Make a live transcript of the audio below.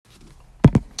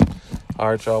All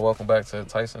right, y'all. Welcome back to the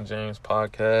Tyson James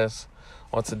podcast.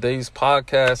 On today's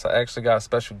podcast, I actually got a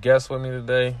special guest with me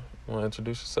today. You want to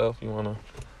introduce yourself? You want to?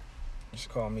 You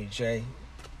should call me Jay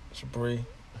Jabri.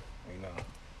 You know.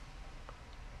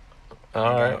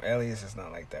 All right. No alias, it's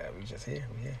not like that. We just here.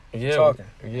 We here. Yeah. Talking.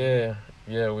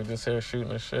 Yeah. We just here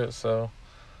shooting and shit. So,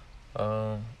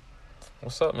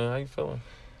 what's up, man? How you feeling?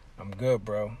 I'm good,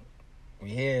 bro. We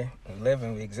here. We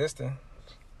living. We existing.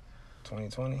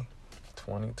 2020.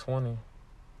 2020.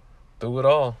 Through it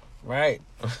all. Right.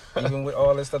 Even with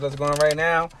all this stuff that's going on right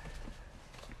now,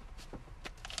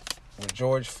 with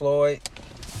George Floyd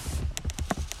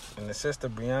and the sister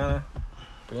Breonna.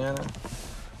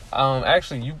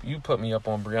 Actually, you put me up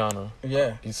on Breonna.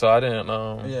 Yeah. So I didn't.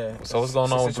 Yeah. So what's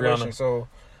going on with Breonna? So,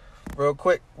 real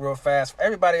quick, real fast, for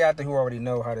everybody out there who already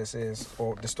know how this is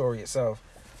or the story itself,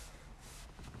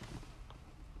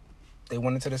 they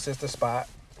went into the sister spot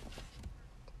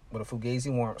with a Fugazi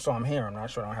warrant. So I'm here. I'm not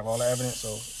sure. I don't have all the evidence,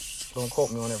 so don't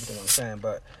quote me on everything I'm saying.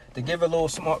 But to give a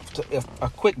little a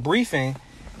quick briefing,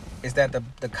 is that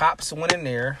the cops went in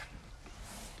there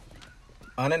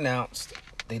unannounced.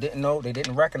 They didn't know. They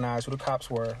didn't recognize who the cops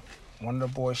were. One of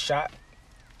the boys shot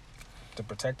to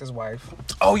protect his wife.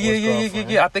 Oh,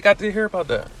 yeah. I think I did hear about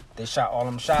that. They shot all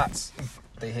them shots.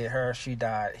 They hit her. She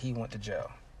died. He went to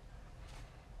jail.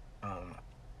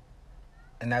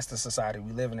 And that's the society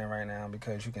we living in right now,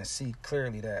 because you can see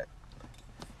clearly that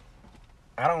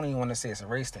I don't even want to say it's a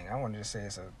race thing. I want to just say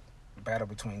it's a battle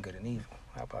between good and evil.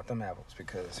 How about them apples?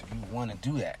 Because if you want to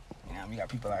do that, you know, we got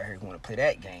people out here who want to play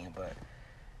that game, but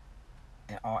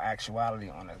in all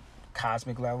actuality, on a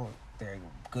cosmic level, there are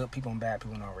good people and bad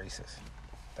people, no racist.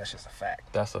 That's just a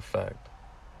fact. That's a fact.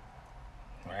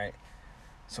 Right?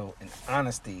 So in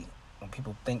honesty, when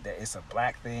people think that it's a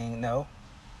black thing, no,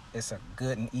 it's a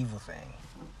good and evil thing.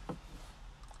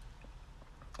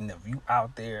 And if you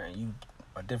out there and you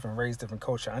a different race, different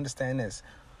culture, understand this.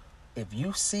 If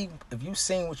you seen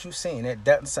what you seen, it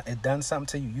done something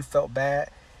to you, you felt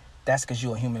bad, that's because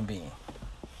you're a human being.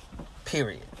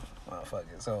 Period.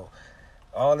 Motherfucker. So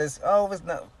all this, it's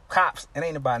not cops. It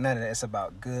ain't about none of that. It's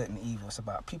about good and evil. It's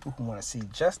about people who want to see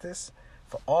justice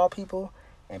for all people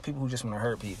and people who just want to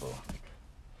hurt people.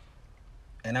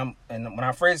 And when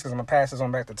I phrase, because I'm gonna pass this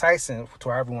on back to Tyson to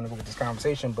where everyone to go with this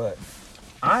conversation, but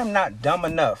I'm not dumb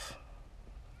enough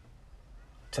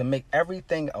to make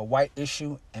everything a white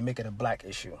issue and make it a black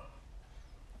issue.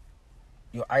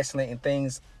 You're isolating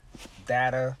things,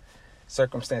 data,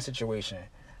 circumstance, situation.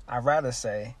 I'd rather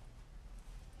say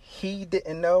he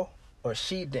didn't know or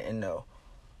she didn't know.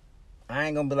 I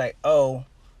ain't gonna be like, oh,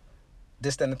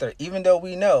 this, that, and the third. Even though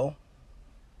we know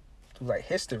through like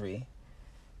history,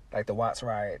 like the Watts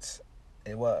riots,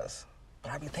 it was.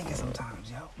 But I be thinking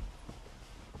sometimes, yo.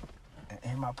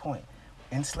 And my point,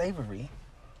 in slavery,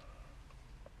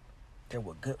 there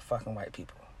were good fucking white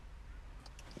people.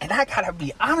 And I gotta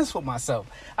be honest with myself.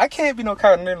 I can't be no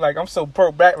kind of nigga like I'm so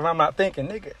pro-black when I'm not thinking,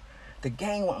 nigga, the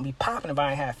gang wouldn't be popping if I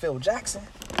ain't had Phil Jackson.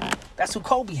 That's who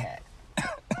Kobe had.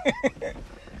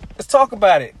 Let's talk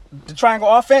about it. The triangle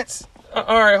offense.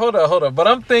 All right, hold up. But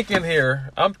I'm thinking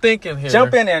here. Jump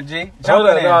in there, G. Hold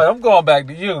up. No, I'm going back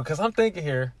to you because I'm thinking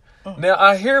here. Now,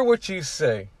 I hear what you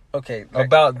say. Okay.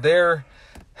 About there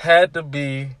had to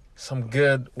be some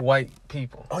good white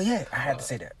people. Oh, yeah. I had to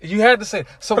say that. You had to say.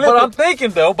 So, but I'm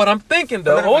thinking though.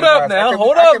 Hold up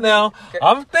now.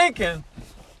 I'm thinking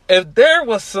if there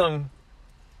was some.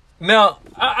 Now,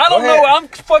 I don't know. I'm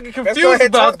fucking confused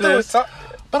about this.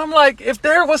 But I'm like, if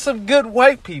there was some good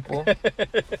white people,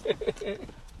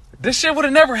 this shit would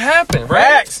have never happened, right?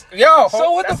 Facts. Yo.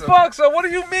 So what the fuck? So what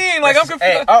do you mean? Like, I'm confused.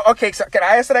 Hey, okay. So can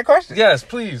I answer that question? Yes,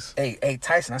 please. Hey,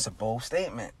 Tyson, that's a bold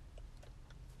statement.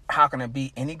 How can it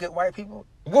be any good white people?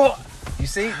 Well, you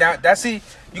see, you got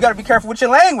to be careful with your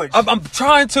language. I'm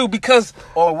trying to, because.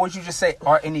 Or would you just say,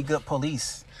 are any good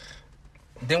police?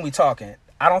 Then we talking.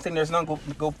 I don't think there's none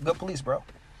good police, bro.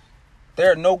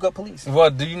 There are no good police. Well,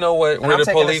 do you know where the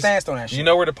police? A stance on that shit. You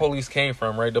know where the police came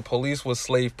from, right? The police was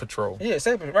slave patrol. Yeah,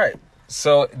 right.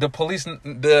 So the police,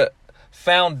 the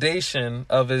foundation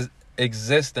of his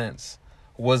existence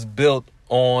was built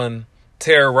on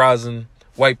terrorizing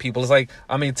white people. It's like,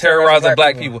 terrorizing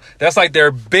black people. That's like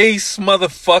their base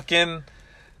motherfucking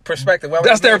perspective.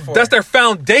 That's their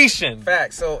foundation.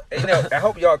 Fact. So, I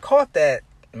hope y'all caught that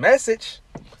message.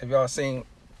 If y'all seen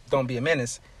Don't Be a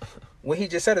Menace, what he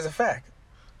just said is a fact.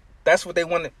 That's what they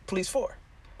wanted police for.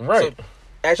 Right. So,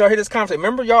 as y'all hear this conversation,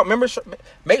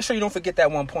 make sure you don't forget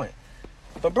that one point.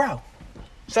 But bro,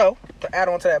 so to add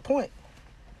on to that point,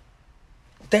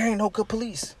 there ain't no good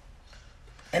police.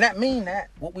 And that mean that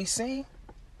what we seen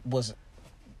was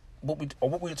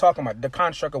what we talking about, the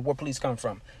construct of where police come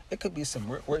from. It could be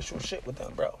some racial shit with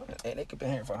them, bro. And they could be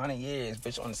here for 100 years,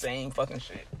 bitch, on the same fucking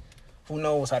shit. Who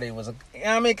knows how they was, you know what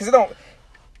I mean? Because it don't,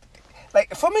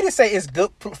 like, for me to say it's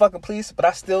good fucking police, but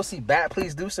I still see bad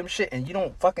police do some shit and you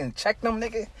don't fucking check them,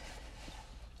 nigga.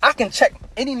 I can check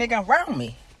any nigga around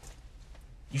me.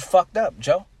 You fucked up,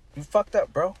 Joe. You fucked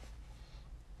up, bro.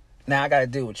 Now I gotta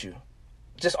deal with you.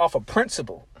 Just off of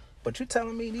principle. But you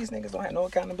telling me these niggas don't have no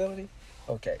accountability?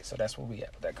 Okay, so that's where we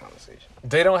at with that conversation.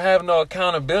 They don't have no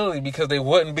accountability because they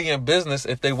wouldn't be in business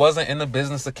if they wasn't in the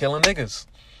business of killing niggas.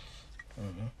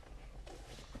 Mm-hmm.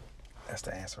 That's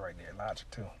the answer right there. Logic,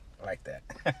 too. I like that.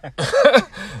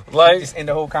 Like, just end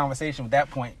the whole conversation with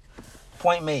that point.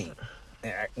 Point made.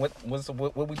 What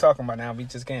we talking about now? We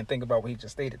just can't think about what he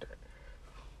just stated there.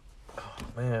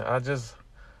 Oh, man,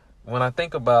 when I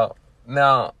think about,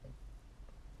 now,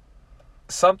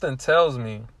 something tells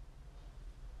me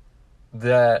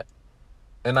that,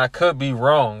 and I could be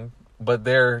wrong, but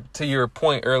there, to your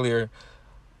point earlier,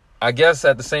 I guess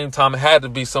at the same time it had to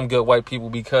be some good white people,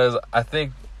 because I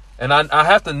think, and I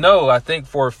have to know, I think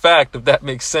for a fact, if that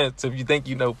makes sense, if you think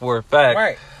you know for a fact,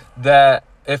 right, that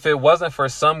if it wasn't for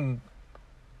some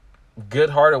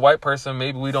good-hearted white person,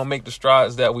 maybe we don't make the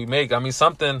strides that we make. I mean,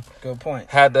 something good point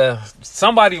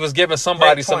somebody was giving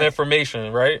somebody some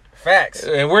information, right? Facts.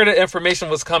 And where the information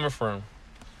was coming from,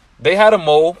 they had a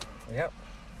mole. Yep.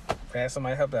 Had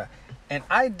somebody help that. And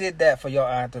I did that for y'all.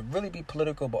 I had to really be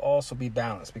political, but also be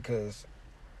balanced, because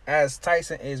as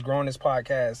Tyson is growing this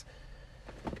podcast,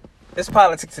 there's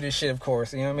politics to this shit, of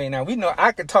course. You know what I mean? Now, we know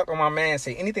I could talk to my man,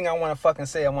 say anything I want to fucking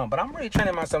say I want, but I'm really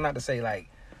training myself not to say, like,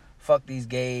 fuck these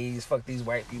gays, fuck these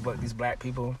white people, fuck these black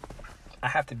people. I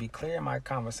have to be clear in my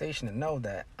conversation and know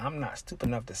that I'm not stupid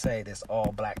enough to say this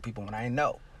all black people when I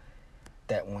know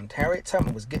that when Harriet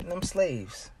Tubman was getting them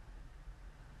slaves,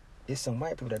 it's some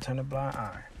white people that turned a blind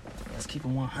eye. Let's keep it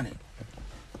 100.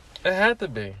 It had to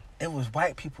be. It was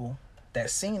white people that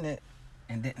seen it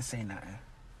and didn't say nothing.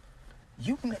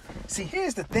 See,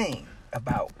 here's the thing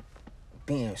about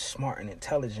being smart and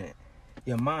intelligent.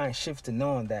 Your mind shifts to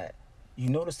knowing that you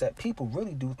notice that people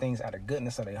really do things out of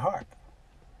goodness of their heart.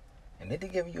 And they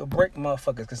give you a break,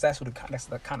 motherfuckers, because that's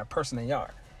the kind of person they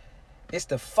are. It's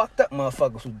the fucked up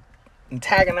motherfuckers who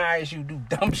antagonize you, do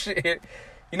dumb shit.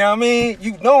 You know what I mean?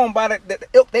 You know them by the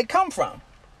ilk they come from.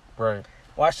 Right.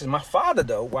 Watch this. My father,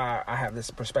 though, why I have this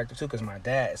perspective, too, because my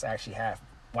dad is actually half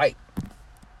white.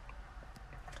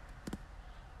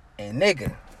 And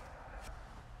nigga,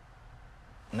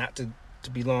 not to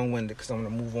be long-winded, because I'm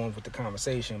going to move on with the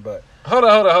conversation, but... Hold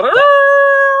on.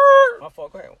 My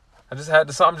fault, go ahead. I just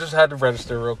had to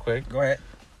register real quick. Go ahead.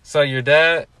 So your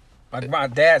dad... My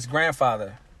dad's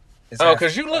grandfather is... Oh,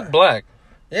 because you look black.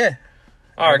 Yeah.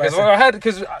 All right,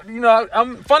 because you know,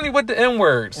 I'm funny with the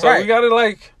N-word, so right. We got to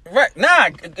like... Right. Nah,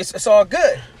 it's all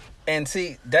good. And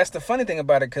see, that's the funny thing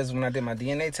about it, because when I did my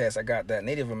DNA test, I got that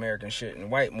Native American shit and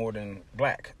white more than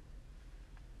black.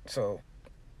 So,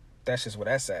 that's just where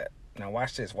that's at. Now,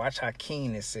 watch this. Watch how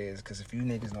keen this is, because if you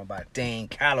niggas know about Dane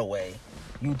Calloway,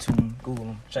 YouTube, Google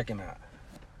him, check him out.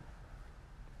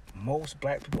 Most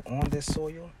black people on this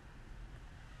soil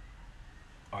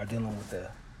are dealing with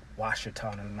the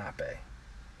Washita and Lenape.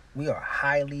 We are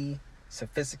highly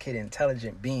sophisticated,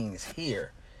 intelligent beings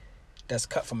here that's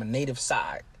cut from a native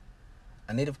side,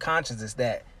 a native consciousness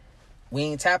that we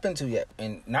ain't tapped into yet.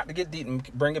 And not to get deep and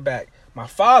bring it back, my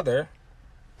father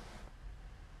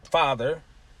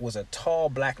was a tall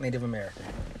black Native American,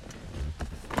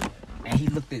 and he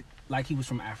looked at like he was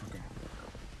from Africa.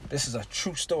 This is a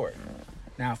true story.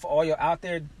 Now, for all y'all out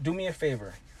there, do me a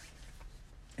favor.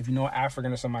 If you know an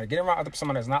African or somebody, get around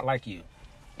somebody that's not like you,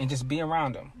 and just be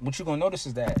around them. What you're gonna notice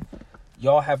is that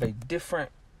y'all have a different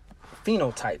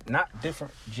phenotype, not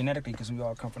different genetically because we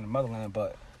all come from the motherland,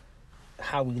 but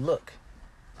how we look.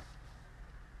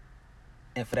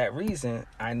 And for that reason,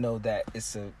 I know that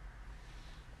it's a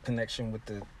connection with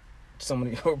some of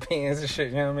the Europeans and shit,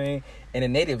 you know what I mean? And the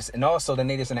natives, and also the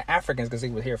natives and the Africans, because they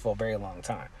were here for a very long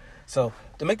time. So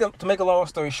to make a long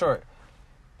story short,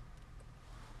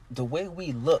 the way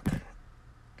we look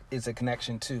is a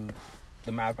connection to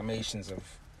the amalgamations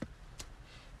of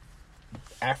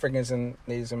Africans and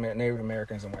Native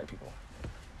Americans and white people.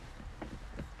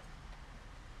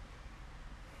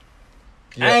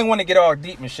 Yeah. I ain't want to get all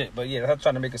deep and shit, but yeah, I'm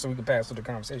trying to make it so we can pass through the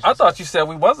conversation. I thought you said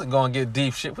we wasn't going to get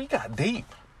deep. Shit, we got deep.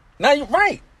 Now you're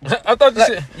right. I thought you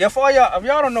said... Yeah, for y'all, if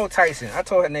y'all don't know Tyson, I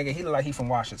told that nigga he look like he from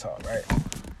Washita, right?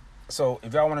 So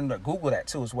if y'all want to know, Google that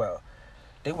too as well.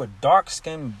 They were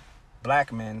dark-skinned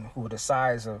black men who were the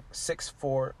size of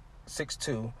 6'4",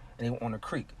 6'2", and they were on a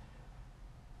creek.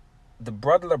 The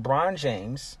brother LeBron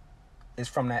James is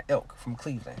from that ilk, from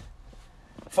Cleveland.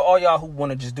 For all y'all who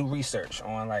want to just do research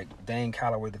on like Dane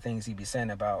Calloway, the things he be saying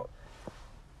about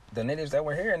the natives that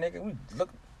were here, nigga,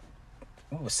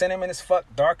 we were cinnamon as fuck,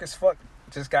 dark as fuck,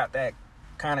 just got that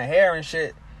kind of hair and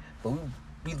shit, but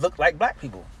we look like black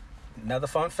people. Another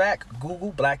fun fact: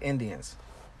 Google Black Indians.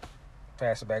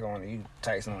 Pass it back on to you,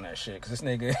 Tyson, on that shit, because this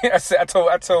nigga,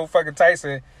 I told fucking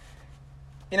Tyson,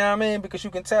 you know what I mean? Because you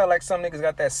can tell like some niggas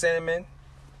got that cinnamon.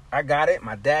 I got it.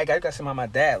 My dad got it. You got to see how my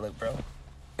dad look, bro.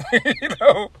 You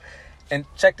know, and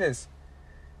check this.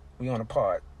 We on a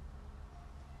pod.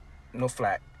 No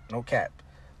flat, no cap.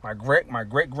 My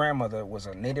great grandmother was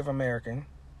a Native American.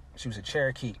 She was a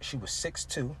Cherokee. She was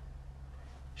 6'2".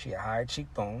 She had high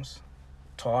cheekbones,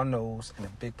 tall nose, and a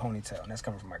big ponytail. And that's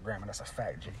coming from my grandma. That's a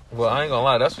fact, G. Well, I ain't gonna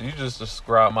lie. That's what you just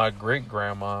described my great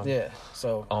grandma. Yeah.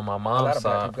 So on my mom's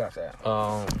side, got that.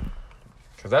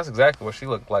 Because that's exactly what she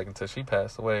looked like until she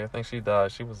passed away. I think she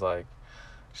died. She was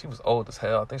old as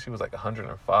hell. I think she was like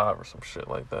 105 or some shit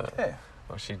like that. Yeah.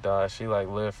 When she died, she like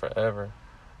lived forever.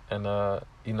 And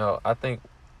you know, I think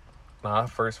when I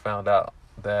first found out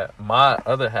that my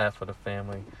other half of the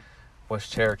family was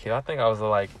Cherokee, I think I was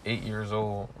like 8 years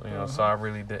old. You know, so I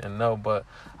really didn't know. But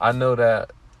I know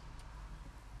that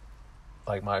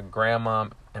like my grandma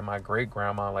and my great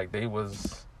grandma, like they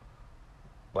was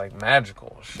like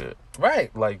magical shit. Right.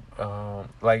 Like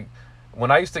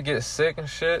when I used to get sick and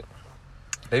shit,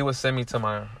 they would send me to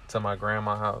my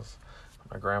grandma's house.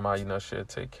 My grandma, you know, she'd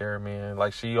take care of me, and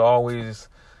like she always,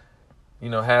 you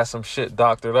know, had some shit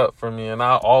doctored up for me, and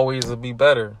I always would be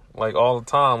better, like all the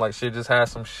time. Like she'd just have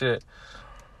some shit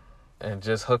and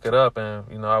just hook it up, and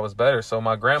you know, I was better. So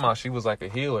my grandma, she was like a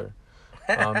healer.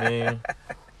 I mean,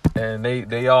 and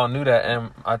they all knew that,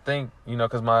 and I think, you know,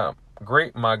 because my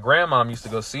grandmom used to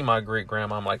go see my great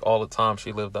grandmom like all the time.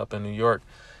 She lived up in New York.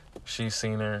 She's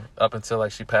seen her up until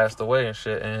like she passed away and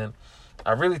shit. And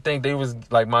I really think they was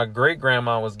like, my great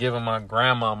grandma was giving my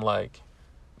grandmom like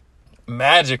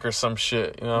magic or some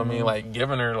shit. You know what I mean? Like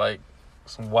giving her like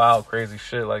some wild, crazy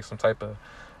shit, like some type of,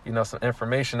 you know, some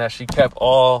information that she kept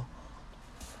all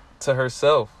to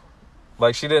herself.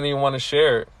 Like she didn't even want to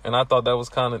share it. And I thought that was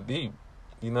kind of deep,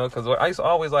 you know, because I used to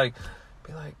always like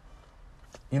be like,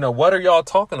 you know, what are y'all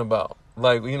talking about?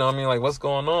 Like, you know what I mean? Like, what's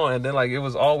going on? And then, like, it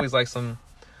was always, like, some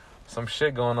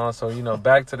shit going on. So, you know,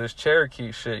 back to this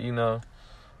Cherokee shit, you know,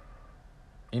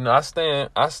 I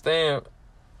stand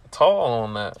tall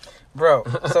on that. Bro,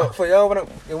 so for y'all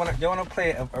wanna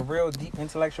play a real deep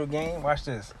intellectual game? Watch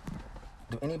this.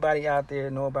 Do anybody out there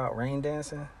know about rain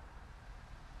dancing?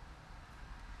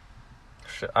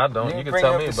 Shit, I don't. You can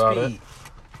tell me about it.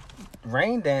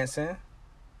 Rain dancing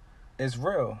is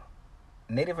real.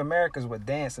 Native Americans would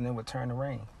dance and it would turn to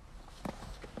rain.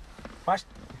 Watch.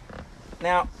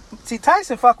 Now, see,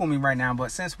 Tyson fuck with me right now,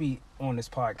 but since we on this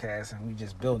podcast and we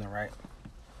just building, right?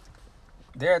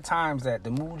 There are times that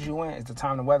the mood you in is the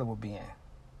time the weather will be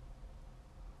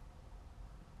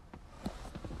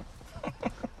in.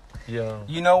 Yeah.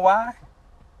 You know why?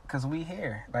 Because we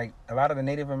here. Like, a lot of the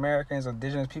Native Americans or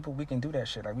indigenous people, we can do that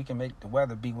shit. Like, we can make the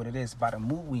weather be what it is by the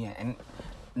mood we in. And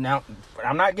now,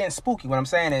 I'm not getting spooky. What I'm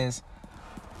saying is,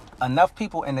 enough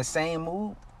people in the same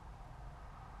mood,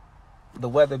 the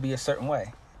weather be a certain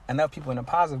way. Enough people in a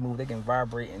positive mood, they can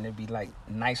vibrate and it be like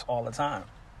nice all the time.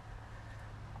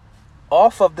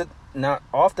 Off the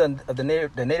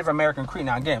Native American creed.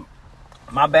 Now again,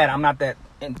 my bad, I'm not that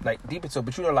deep into it,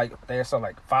 but you know, like there's some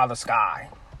like Father Sky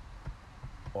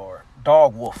or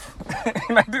Dog Wolf.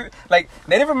 like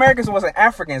Native Americans wasn't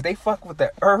Africans. They fuck with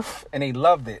the earth and they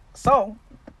loved it. So,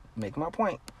 make my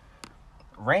point.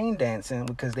 Rain dancing,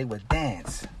 because they would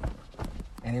dance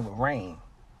and it would rain.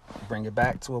 Bring it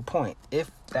back to a point.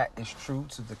 If that is true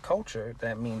to the culture,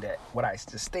 that means that what I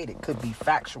just stated could be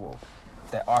factual.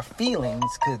 That our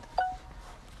feelings could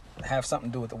have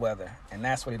something to do with the weather. And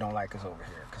that's what they don't like us over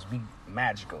here. Because we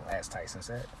magical, as Tyson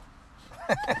said.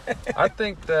 I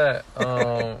think that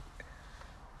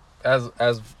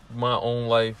as my own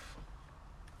life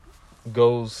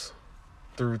goes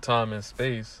through time and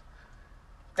space.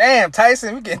 Damn,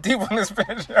 Tyson, we getting deep on this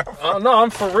bitch. Oh no, I'm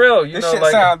for real. You this know, shit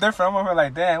like, sound different. I'm over here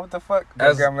like, damn, what the fuck?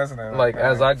 I'm listening. Like,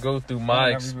 as I go through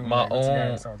my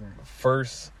own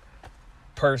first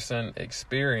person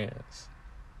experience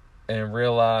and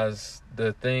realize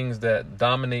the things that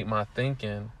dominate my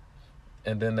thinking,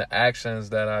 and then the actions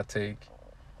that I take,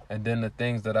 and then the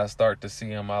things that I start to see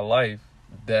in my life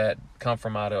that come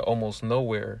from out of almost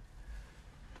nowhere,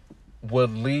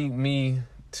 would lead me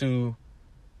to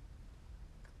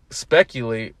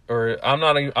speculate, or I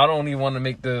don't even want to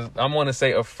make this, I want to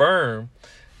say affirm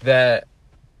that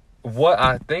what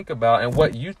I think about and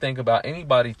what you think about,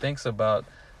 anybody thinks about,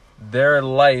 their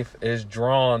life is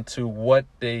drawn to what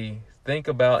they think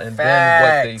about and then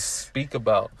what they speak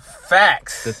about.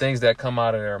 Facts. The things that come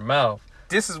out of their mouth.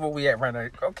 This is what we at right now.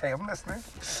 Okay, I'm listening.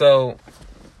 So,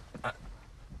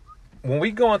 when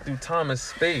we going through time and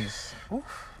space,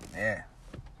 yeah,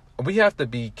 we have to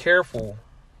be careful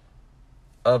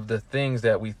of the things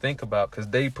that we think about because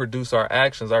they produce our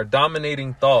actions. Our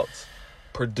dominating thoughts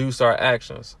produce our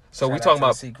actions. So we talking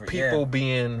about people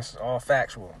being... It's all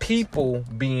factual. People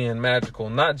being magical.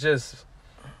 Not just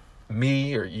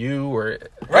me or you or...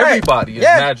 Right. Everybody is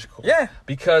magical. Yeah.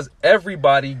 Because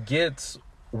everybody gets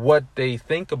what they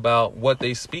think about, what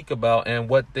they speak about, and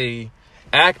what they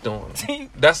act on.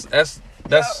 That's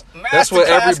what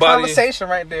everybody... conversation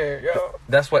right there. Yo.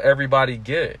 That's what everybody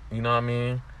get. You know what I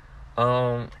mean?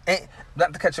 And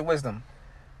not to cut your wisdom,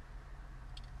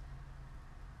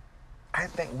 I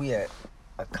think we are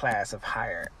a class of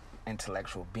higher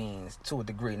intellectual beings to a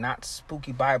degree, not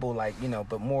spooky Bible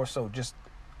but more so just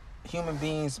human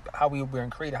beings, how we were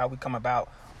created, how we come about.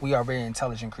 We are very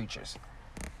intelligent creatures.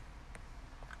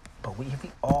 But if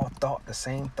we all thought the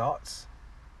same thoughts,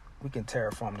 we can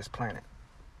terraform this planet.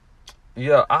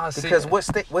 Yeah, I see. Because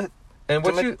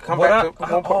I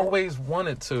always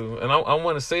wanted to, and I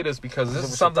want to say this because this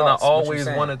is something I always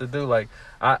wanted to do. Like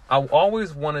I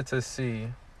always wanted to see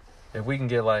if we can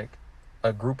get like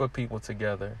a group of people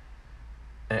together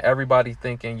and everybody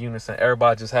think in unison.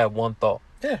 Everybody just have one thought.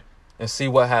 Yeah. And see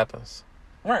what happens.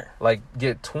 Right. Like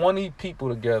get 20 people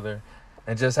together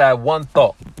and just have one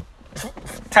thought.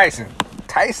 Tyson.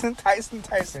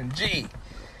 Gee,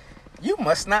 you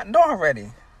must not know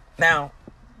already. Now,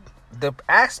 the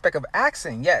aspect of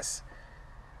accent, yes.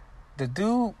 The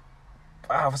dude,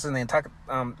 what's his name?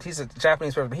 He's a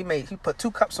Japanese person. He put 2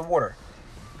 cups of water.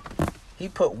 He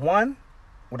put one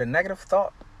with a negative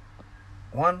thought,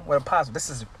 one with a positive. This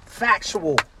is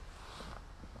factual.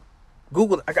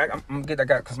 Google. I got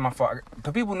because my fault.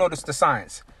 But people notice the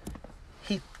science.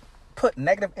 He put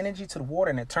negative energy to the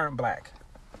water and it turned black.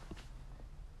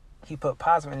 He put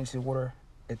positive energy to the water,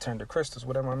 it turned to crystals.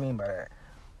 Whatever I mean by that.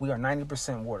 We are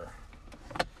 90% water.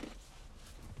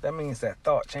 That means that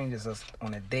thought changes us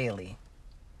on a daily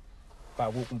by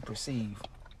what we perceive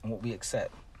and what we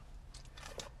accept.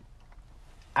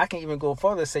 I can even go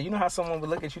further and say, you know how someone would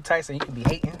look at you, Tyson, you can be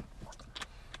hating?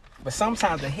 But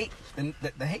sometimes the hate that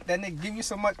nigga give you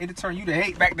so much, it'll turn you to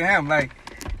hate back to him. Like,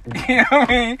 you know what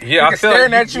I mean? Yeah, I feel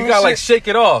like you gotta like shake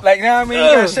it off. Like, you know what I mean?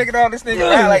 You gotta shake it off. This nigga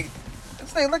around, like,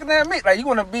 this nigga looking at me. Like, you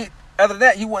wanna be, other than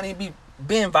that, you want to be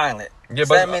being violent. Yeah,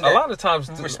 but a lot of times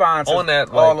respond to on that,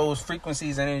 all those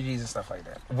frequencies and energies and stuff like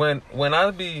that. When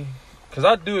I be... Because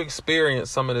I do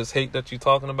experience some of this hate that you're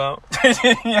talking about. You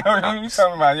talking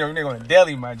about, you nigga on the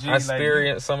daily, my G. I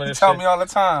experience some of this shit. You tell me all the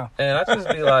time. And I just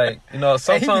be like, sometimes...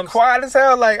 And he be quiet as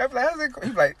hell. Like, I'm like, how's it... He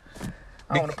be like,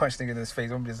 I don't want to punch nigga in his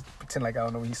face. I'm just pretend like I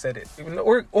don't know when he said it.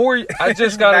 Or I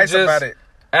just gotta nice just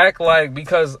act like...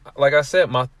 Because, like I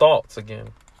said, my thoughts again.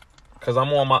 Because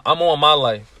I'm on my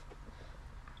life.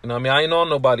 You know what I mean? I ain't on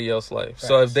nobody else's life. Thanks.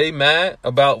 So if they mad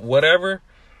about whatever,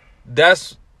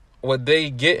 that's what they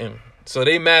getting. So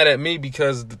they mad at me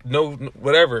because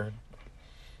whatever.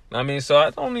 I mean, so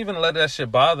I don't even let that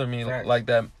shit bother me like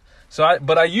that.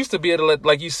 But I used to be able to let,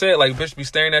 like you said, like bitch be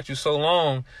staring at you so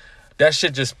long, that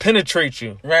shit just penetrates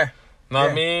you. Right. Know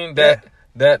what I mean?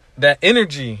 That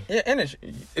energy. Yeah, energy.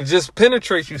 It just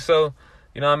penetrates you. So,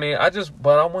 you know what I mean?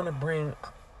 But I want to bring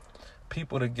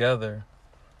people together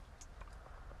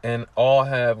and all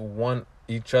have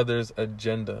each other's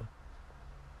agenda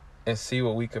and see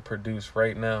what we could produce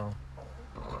right now.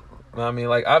 You know what I mean?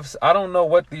 Like I don't know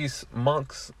what these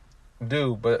monks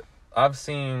do, but I've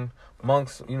seen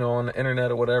monks, on the internet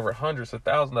or whatever, hundreds of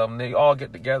thousands of them. They all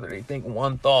get together. They think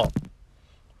one thought.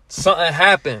 Something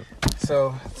happened.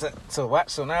 So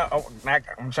now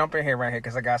I'm jumping here right here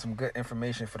because I got some good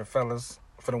information for the fellas,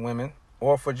 for the women,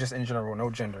 or for just in general,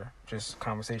 no gender, just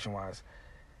conversation wise.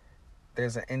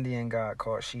 There's an Indian god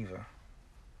called Shiva.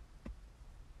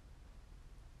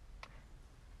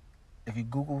 If you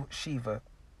Google Shiva,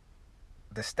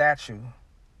 the statue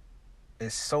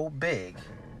is so big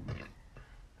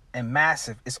and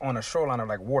massive. It's on a shoreline of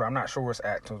like water. I'm not sure where it's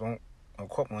at, so don't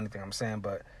quote me on anything I'm saying.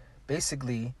 But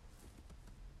basically,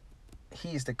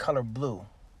 he is the color blue.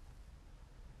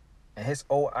 And his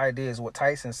old idea is what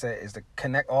Tyson said is to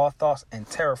connect all thoughts and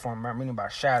terraform, meaning by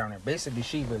shattering it. Basically,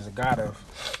 Shiva is a god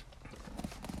of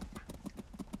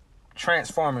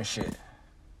transforming shit,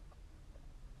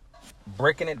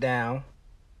 breaking it down,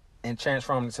 and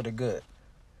transforming it to the good.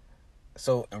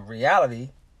 So in reality,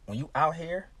 when you out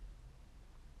here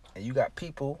and you got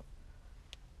people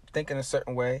thinking a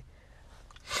certain way,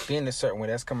 being a certain way,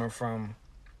 that's coming from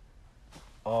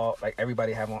all, like,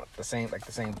 everybody having the same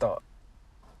thought.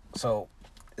 So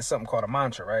it's something called a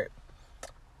mantra, right?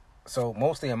 So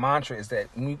mostly a mantra is that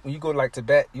when you go to like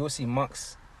Tibet, you'll see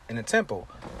monks in the temple.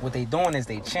 What they doing is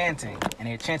they chanting, and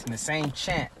they're chanting the same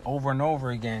chant over and over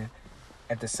again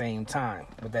at the same time.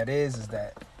 What that is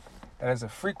that is a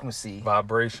frequency.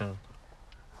 Vibration.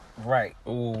 Right.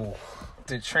 Ooh.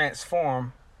 To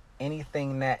transform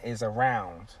anything that is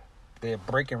around. They're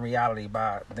breaking reality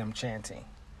by them chanting.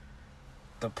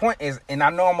 The point is, and I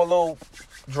know I'm a little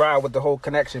dry with the whole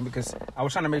connection because I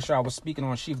was trying to make sure I was speaking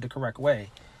on Shiva the correct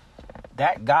way.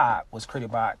 That God was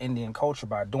created by Indian culture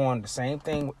by doing the same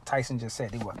thing Tyson just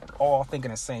said. They were all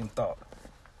thinking the same thought.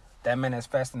 That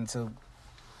manifested into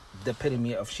the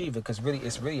epitome of Shiva because really,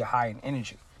 it's really a high in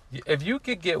energy. If you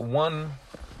could get one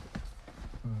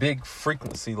big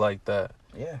frequency like that,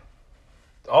 yeah,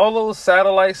 all those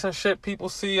satellites and shit people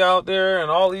see out there and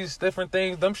all these different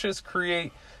things, them shits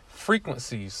create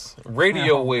frequencies,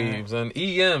 radio waves, and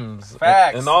EMs,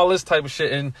 and all this type of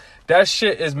shit, and that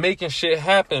shit is making shit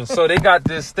happen. So they got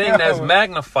this thing that's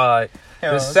magnified,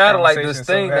 this satellite, this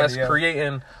thing that's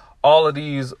creating all of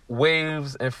these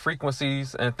waves and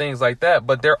frequencies and things like that.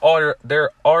 But they're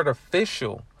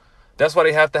artificial. That's why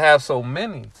they have to have so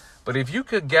many. But if you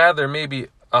could gather maybe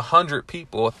 100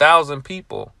 people, 1,000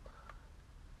 people,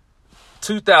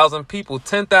 2,000 people,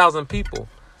 10,000 people,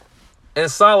 in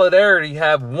solidarity,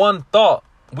 have one thought,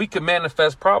 we could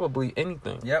manifest probably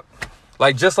anything. Yep.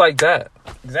 Like, just like that.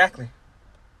 Exactly.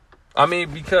 I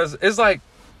mean, because it's like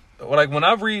when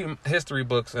I read history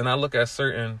books and I look at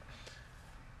certain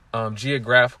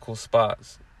geographical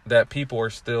spots that people are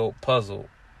still puzzled.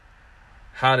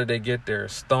 How did they get there?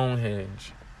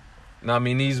 Stonehenge. Now, I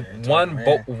mean, these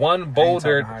one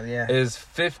boulder is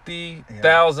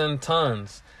 50,000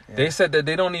 tons. Yeah. They said that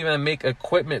they don't even make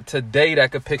equipment today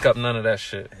that could pick up none of that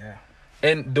shit. Yeah.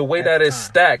 And the way that is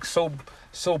stacked so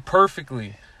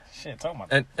perfectly. Shit, talking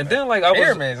about and then like I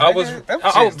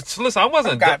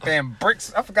wasn't goddamn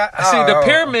bricks. I forgot. See, the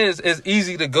pyramids is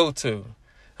easy to go to.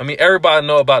 I mean, everybody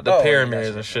know about the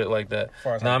pyramids and shit like that.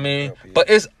 Know what I mean? But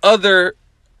it's other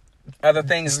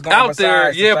things going out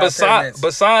there. Yeah,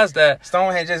 besides that,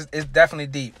 Stonehenge is definitely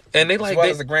deep. And they like as well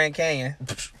as the Grand Canyon.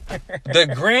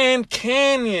 The Grand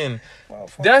Canyon. Well,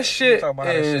 that shit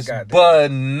is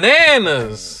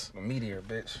bananas. A meteor,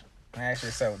 bitch.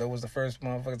 Actually, so that was the first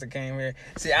motherfuckers that came here.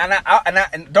 See,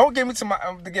 and don't get me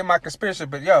to get my conspiracy,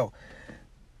 but yo,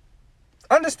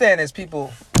 understand this,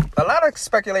 people. A lot of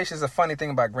speculation is a funny thing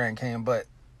about Grand Canyon, but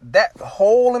that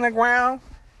hole in the ground,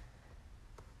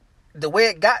 the way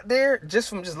it got there, just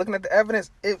from looking at the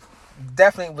evidence, it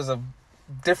definitely was a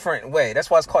different way. That's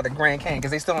why it's called the Grand Canyon,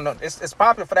 because they still don't know. It's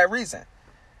popular for that reason.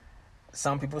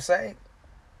 Some people say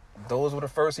those were the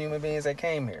first human beings that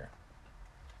came here.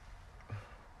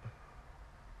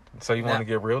 So you want to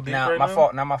get real deep now? Right my now?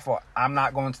 fault. Not my fault. I'm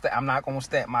not going to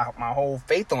stamp my whole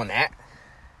faith on that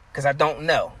because I don't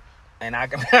know, and I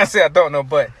say I don't know.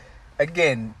 But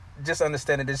again, just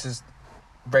understand that this is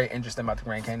very interesting about the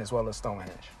Grand Canyon as well as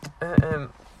Stonehenge.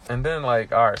 And then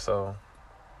like, all right, so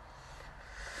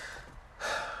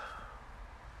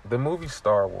the movie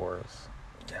Star Wars.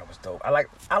 Yeah, it was dope. I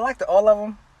liked all of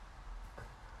them,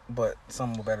 but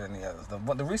some were better than the others.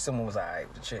 The recent one was alright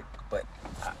with the chick, but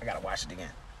I gotta watch it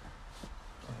again.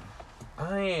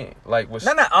 I ain't like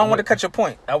I don't want to cut your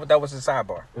point. That was a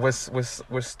sidebar.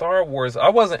 With Star Wars, I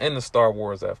wasn't into Star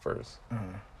Wars at first.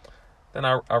 Mm-hmm. Then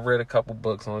I read a couple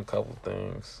books on a couple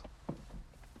things,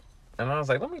 and I was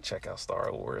like, let me check out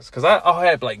Star Wars because I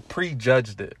had like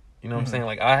prejudged it. You know what I'm saying?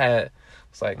 Like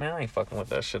it's like, man, I ain't fucking with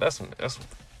that shit. That's some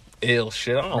ill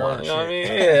shit. I don't want. You know what I mean?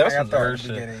 Yeah, that's some nerd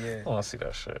shit. I don't want to see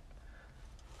that shit.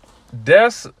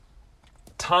 That's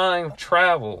time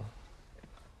travel.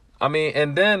 I mean,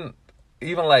 and then.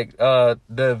 Even like the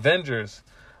Avengers.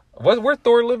 Where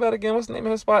Thor live at again? What's the name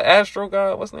of his spot? Astro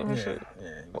God? What's the name of his shit?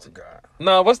 Yeah, he's a god.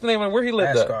 No, what's the name of where he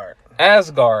lived Asgard. at?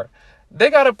 Asgard. They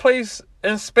got a place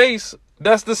in space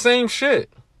that's the same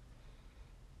shit.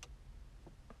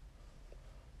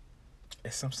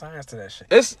 It's some science to that shit.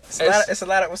 It's a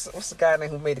lot of what's the guy name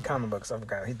who made the comic books? I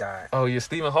forgot. He died. Oh, yeah,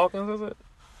 Stephen Hawking, is it?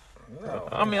 No.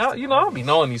 I mean, I don't be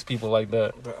knowing these people like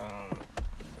that.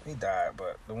 He died,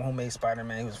 but the one who made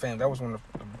Spider-Man, he was famous. That was one of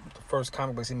the first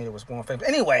comic books he made. It was one famous.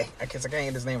 Anyway, I can't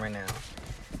get his name right now.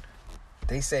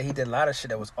 They said he did a lot of shit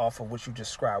that was off of what you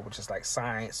described, which is like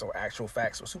science or actual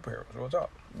facts or superheroes. Real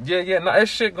talk. Yeah, no, it's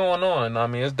shit going on. I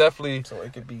mean, it's definitely so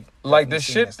it could be like the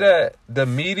shit that the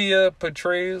media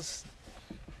portrays.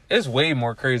 It's way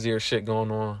more crazier shit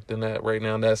going on than that right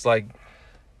now. That's like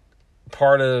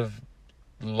part of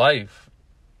life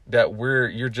that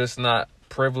you're just not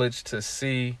privileged to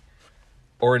see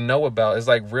or know about. It's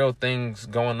like real things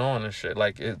going on and shit.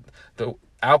 Like the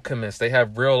alchemists, they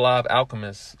have real live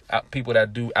alchemists, people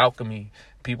that do alchemy,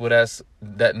 people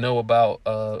that know about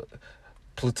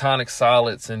plutonic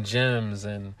solids and gems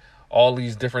and all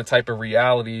these different type of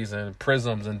realities and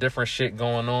prisms and different shit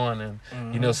going on, and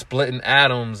you know, splitting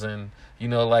atoms, and you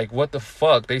know, like, what the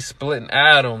fuck, they splitting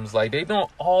atoms, like, they don't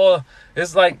all,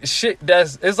 it's like shit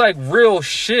it's like real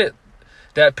shit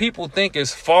that people think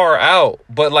is far out,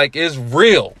 but like it's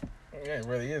real. Yeah, it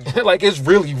really is real. Like, it's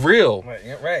really real.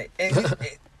 Right. And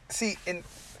see, and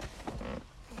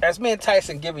as me and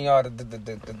Tyson giving y'all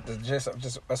the just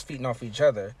us feeding off each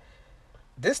other,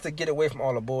 this to get away from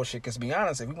all the bullshit. Because to be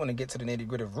honest, if we want to get to the nitty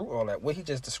gritty root of all that, what he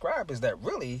just described is that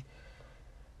really,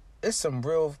 it's some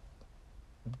real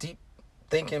deep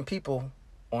thinking people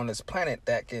on this planet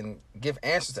that can give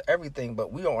answers to everything,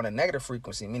 but we are on a negative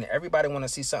frequency, meaning everybody want to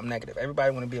see something negative.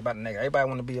 Everybody want to be about the negative. Everybody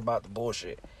want to be about the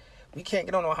bullshit. We can't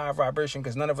get on a high vibration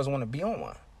because none of us want to be on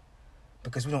one,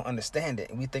 because we don't understand it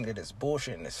and we think that it's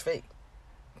bullshit and it's fake.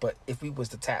 But if we was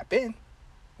to tap in,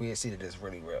 we'd see that it's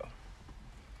really real.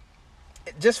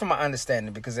 Just from my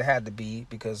understanding, because it had to be,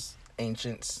 because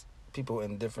ancients, people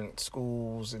in different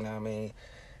schools, you know what I mean,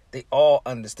 they all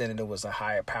understood that it was a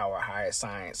higher power, higher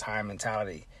science, higher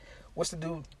mentality. What's the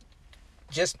dude?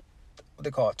 Just what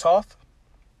they call it, Thoth?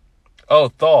 Oh,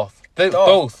 Thoth.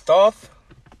 Thoth. Thoth.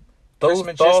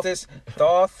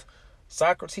 Thoth,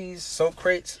 Socrates,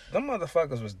 Socrates. Them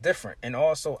motherfuckers was different. And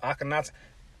also Akhenaten.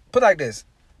 Put it like this.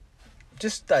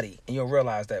 Just study and you'll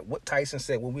realize that what Tyson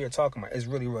said, what we are talking about, is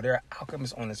really real. There are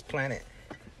alchemists on this planet.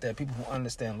 There are people who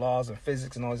understand laws and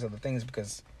physics and all these other things,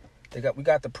 because we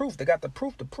got the proof. They got the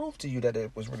proof to prove to you that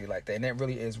it was really like that. And that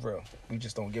really is real. We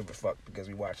just don't give a fuck because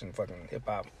we watching fucking hip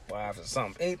hop wives or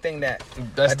something. Anything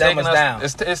that's dumb us down.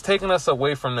 It's taking us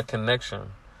away from the connection.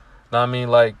 Now, I mean,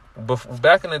 like,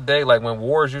 back in the day, like when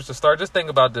wars used to start, just think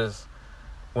about this.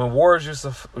 When wars used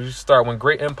to start, when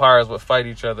great empires would fight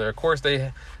each other, of course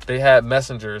they had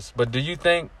messengers. But do you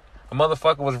think a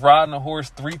motherfucker was riding a horse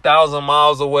 3,000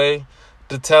 miles away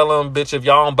to tell them, bitch, if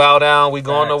y'all don't bow down, we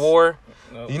going to war?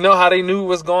 Nope. You know how they knew what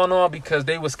was going on? Because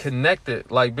they was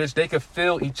connected. Like, bitch, they could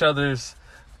feel each other's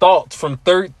thoughts from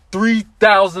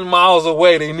 3,000 miles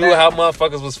away. They knew how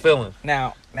motherfuckers was feeling.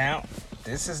 Now,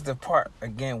 this is the part,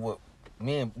 again, what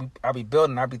I be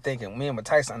building, I be thinking, me and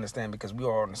Tyson understand because we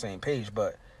are on the same page,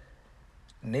 but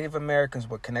Native Americans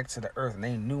were connected to the earth and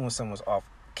they knew when something was off.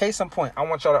 Case in point, I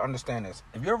want y'all to understand this.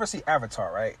 If you ever see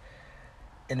Avatar, right?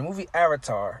 In the movie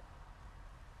Avatar,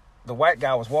 the white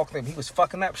guy was walking in, he was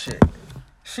fucking up shit.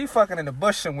 She fucking in the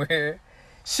bush somewhere.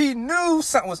 She knew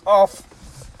something was off.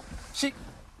 She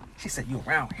said, you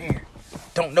around here,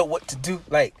 don't know what to do.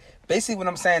 Like, basically what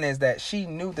I'm saying is that she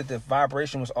knew that the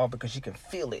vibration was off because she could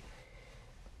feel it.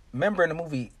 Remember in the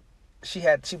movie, she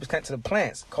was connected to the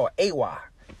plants called Awa.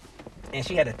 And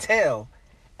she had a tail.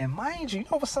 And mind you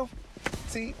know what's so...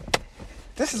 See,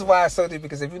 this is why it's so deep,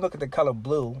 because if you look at the color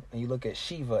blue, and you look at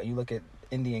Shiva, and you look at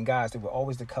Indian gods, they were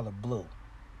always the color blue.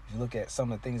 If you look at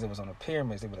some of the things that was on the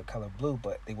pyramids, they were the color blue,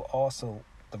 but they were also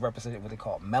the representative of what they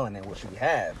call melanin, which we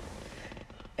have.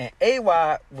 And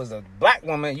Awa was a black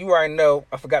woman. You already know,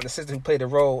 I forgot the sister who played the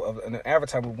role of an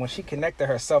Avatar, but when she connected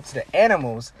herself to the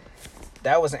animals,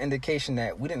 that was an indication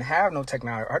that we didn't have no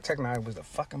technology. Our technology was the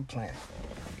fucking plant.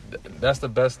 That's the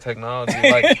best technology.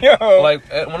 Like, like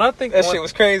when I think that shit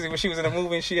was crazy when she was in the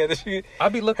movie and she had the I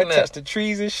be looking at touch the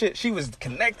trees and shit. She was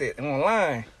connected and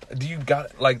online. Do you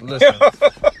got like listen?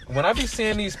 When I be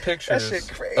seeing these pictures that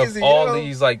shit crazy, of all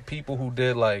these like people who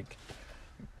did like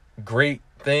great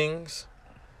things,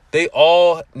 they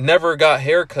all never got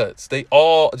haircuts. They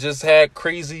all just had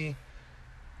crazy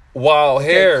wild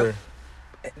hair.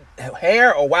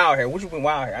 Hair or wild hair? Which one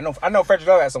wild hair? I know Frederick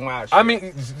Douglass had some wild shit. I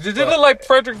mean, did it look like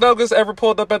Frederick Douglass ever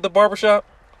pulled up at the barbershop?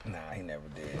 Nah, he never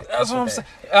did. That's what I'm saying.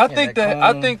 I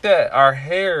think that our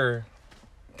hair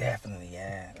definitely,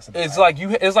 yeah. It's like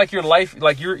it's like your life,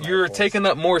 like you're taking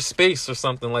up more space or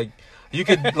something. Like you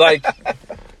could like,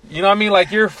 you know what I mean?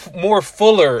 Like you're more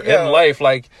fuller in life.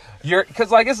 Like because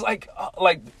like it's like.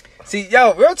 See,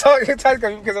 real talk,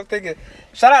 because I'm thinking,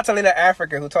 shout out to Layla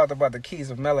Africa who talked about the keys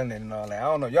of melanin and all that. I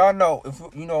don't know. Y'all know, if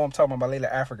you know what I'm talking about Layla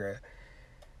Africa.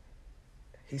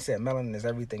 He said melanin is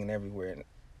everything and everywhere.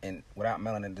 And without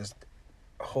melanin, this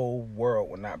whole world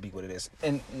would not be what it is.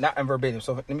 And not in verbatim.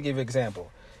 So let me give you an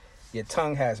example. Your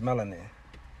tongue has melanin.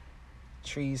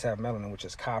 Trees have melanin, which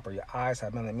is copper. Your eyes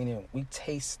have melanin, meaning we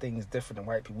taste things different than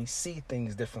white people. We see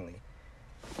things differently.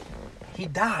 He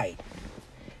died.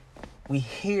 We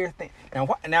hear things.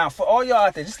 Now, for all y'all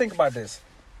out there, just think about this.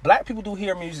 Black people do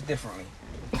hear music differently.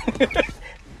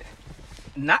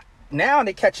 Not now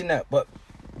they catching up, but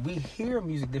we hear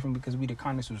music different because we the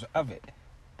connoisseurs of it.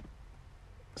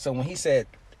 So when he said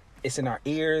it's in our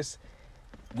ears,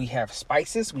 we have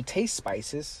spices, we taste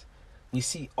spices, we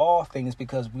see all things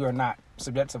because we are not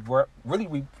subjective. Really,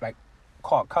 we like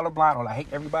call it colorblind or like hate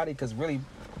everybody because really,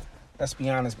 let's be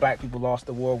honest, black people lost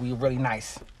the war. We were really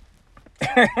nice.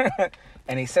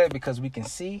 And they said it because we can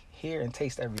see, hear, and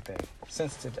taste everything.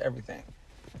 Sensitive to everything.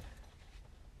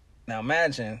 Now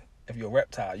imagine if you're a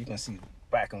reptile, you can see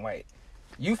black and white.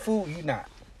 You food, you not.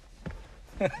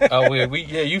 Oh,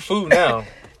 you food now.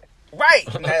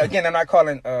 Right. Now, again, I'm not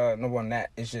calling no one that.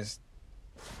 It's just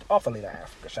awfully to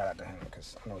Africa. Shout out to him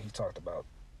because I know he talked about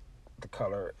the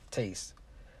color, taste.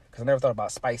 Because I never thought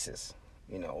about spices,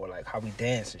 or like how we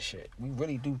dance and shit. We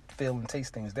really do feel and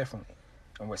taste things differently.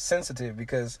 And we're sensitive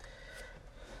because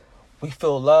we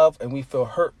feel love and we feel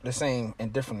hurt the same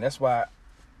and different. That's why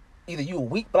either you a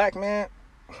weak black man.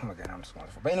 Oh my God, I'm just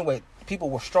wonderful. But anyway, people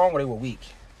were strong or they were weak.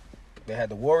 They had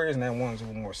the warriors and then ones who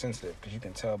were more sensitive because you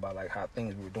can tell by like how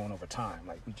things we were doing over time.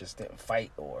 Like we just didn't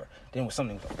fight or then with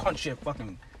something to punch your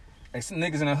fucking like some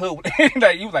niggas in the hood.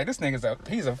 Like you was like, this nigga's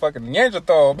he's a fucking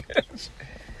Neanderthal, bitch.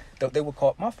 They were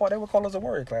called, my fault, they were called as a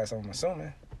warrior class, I'm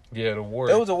assuming. Yeah, the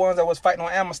warrior. Those are the ones that was fighting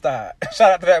on Amistad.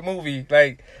 Shout out to that movie.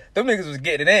 Like, them niggas was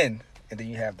getting it in. And then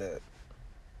you have the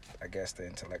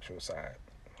intellectual side.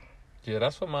 Yeah,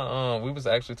 that's what we was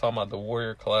actually talking about the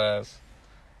warrior class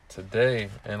today.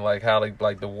 And like how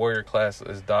like the warrior class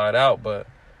has died out. But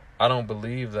I don't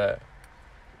believe that.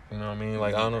 You know what I mean?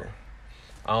 Like, I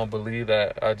don't believe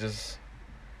that. I just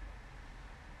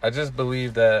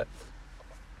believe that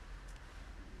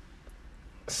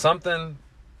something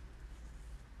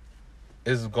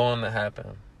is going to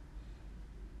happen.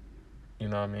 You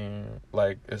know what I mean?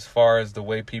 Like, as far as the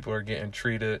way people are getting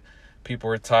treated, people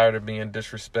are tired of being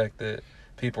disrespected.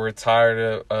 People are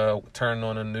tired of turning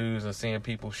on the news and seeing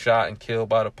people shot and killed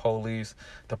by the police.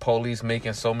 The police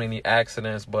making so many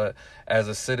accidents, but as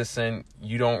a citizen,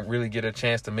 you don't really get a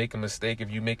chance to make a mistake.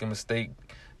 If you make a mistake,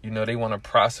 they want to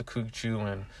prosecute you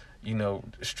and,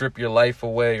 strip your life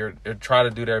away or try to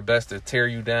do their best to tear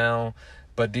you down.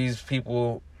 But these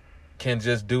people can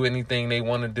just do anything they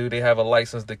want to do. They have a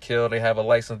license to kill. They have a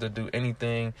license to do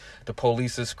anything. The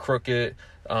police is crooked.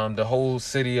 The whole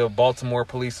city of Baltimore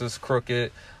police is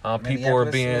crooked. People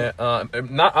are being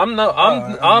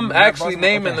I'm actually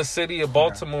naming the city of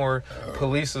Baltimore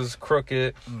police is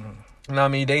crooked. You know what I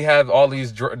mean? They have all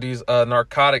these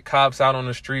narcotic cops out on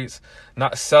the streets,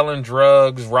 not selling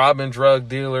drugs, robbing drug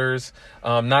dealers,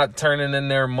 not turning in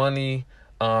their money,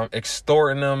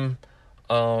 extorting them.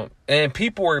 And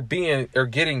people are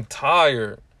getting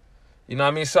tired. You know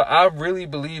what I mean? So I really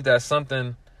believe that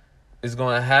something is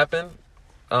going to happen.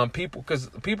 Because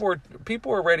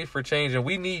people are ready for change and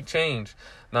we need change.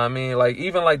 You know what I mean? Like,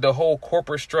 even like the whole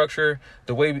corporate structure,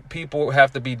 the way people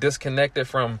have to be disconnected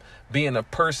from being a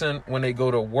person when they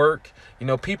go to work.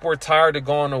 People are tired of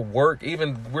going to work.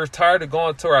 Even we're tired of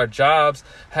going to our jobs,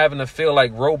 having to feel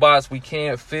like robots. We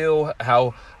can't feel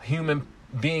how human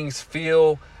beings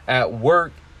feel at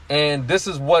work. And this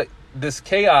is what this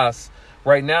chaos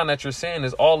right now that you're saying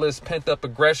is all this pent up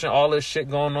aggression, all this shit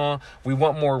going on. We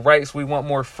want more rights. We want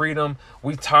more freedom.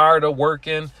 We tired of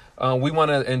working. We want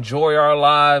to enjoy our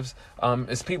lives.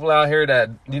 It's people out here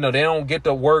that, they don't get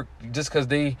to work just because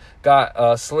they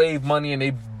got slave money and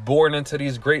they born into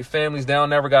these great families. They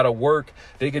don't never got to work.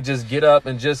 They could just get up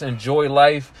and just enjoy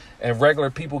life. And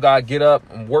regular people got to get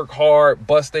up and work hard,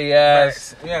 bust their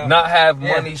ass, not have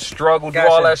money, struggle, do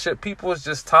all that shit. People is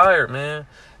just tired, man.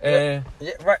 And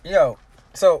right, yo.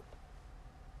 So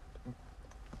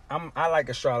I like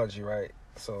astrology, right?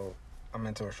 So I'm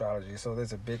into astrology. So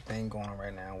there's a big thing going on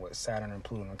right now with Saturn and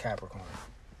Pluto and Capricorn.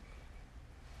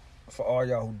 For all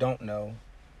y'all who don't know,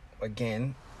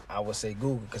 again, I would say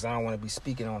Google because I don't want to be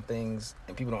speaking on things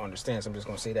and people don't understand. So I'm just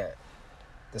going to say that.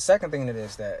 The second thing that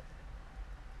is that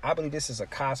I believe this is a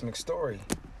cosmic story.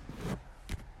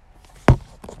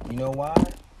 You know why?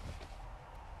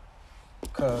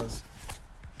 Because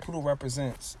Pluto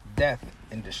represents death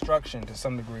and destruction to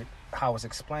some degree, how it's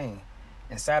explained.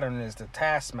 And Saturn is the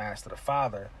taskmaster, the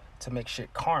father, to make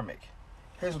shit karmic.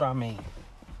 Here's what I mean.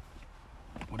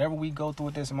 Whatever we go through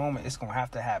at this moment, it's going to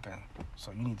have to happen.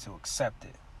 So you need to accept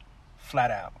it. Flat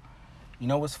out. You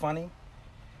know what's funny?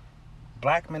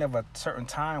 Black men of a certain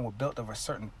time were built of a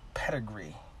certain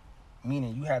pedigree.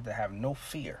 Meaning you had to have no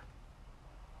fear.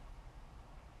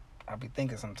 I be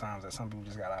thinking sometimes that some people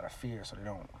just got a lot of fear so they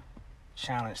don't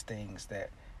challenge things that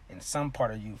in some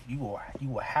part of you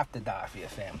will have to die for your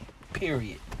family.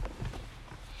 Period.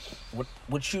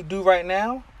 what you do right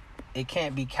now, it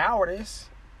can't be cowardice.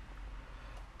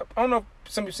 I don't know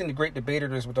if some of you seen the Great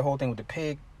Debaters with the whole thing with the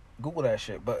pig. Google that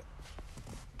shit. But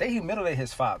they humiliate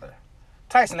his father.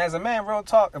 Tyson, as a man, real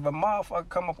talk, if a motherfucker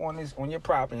come up on your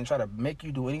property and try to make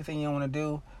you do anything you don't want to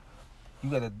do, you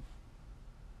gotta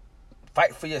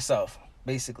fight for yourself,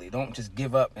 basically. Don't just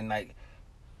give up. And like,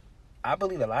 I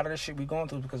believe a lot of this shit we going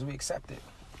through because we accept it.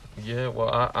 Yeah, well,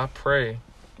 I pray.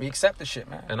 We accept the shit,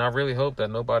 man. And I really hope that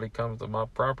nobody comes to my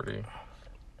property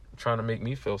trying to make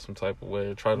me feel some type of way,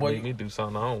 or try to make me do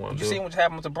something I don't want to do. You see what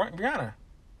happened to Brianna?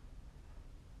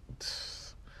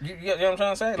 You know what I'm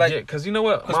trying to say? Like, yeah, because you know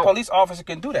what? Because police officer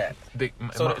can do that.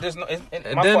 There's no...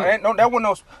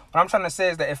 What I'm trying to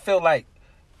say is that it feel like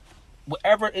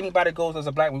wherever anybody goes as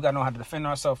a black, we got to know how to defend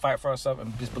ourselves, fight for ourselves,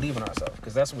 and just believe in ourselves.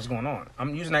 Because that's what's going on.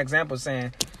 I'm using that example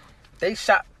saying they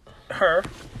shot her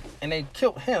and they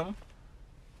killed him.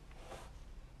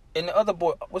 And the other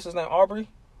boy, what's his name, Aubrey?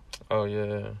 Oh,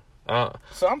 yeah.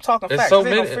 So I'm talking facts. So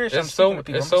many, it's so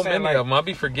many of them. I'll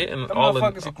be forgetting all of them.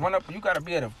 Motherfuckers run up. You got to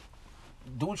be able to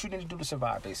do what you need to do to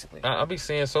survive, basically. I'll be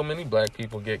seeing so many black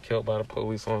people get killed by the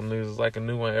police on the news. It's like a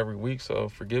new one every week. So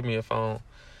forgive me if I don't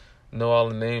know all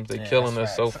the names. They killing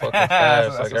us so fucking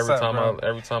fast. Like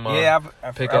every time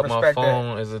I pick up my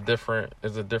phone is a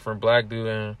different black dude,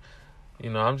 and you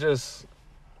know, I'm just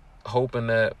hoping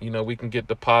that, you know, we can get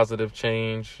the positive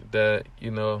change, that,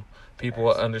 you know, people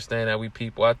will understand that we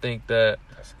people. I think that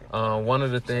one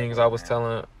of the things I was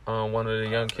telling one of the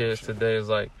young kids today is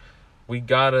like, we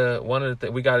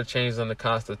gotta change in the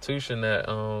Constitution that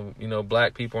you know,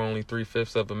 black people are only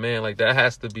 3/5 of a man. Like, that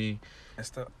has to be. It's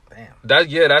still, damn.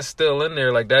 That's still in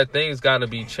there. Like, that thing's got to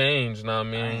be changed. Know what I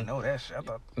mean? I didn't know that shit. I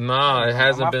thought, it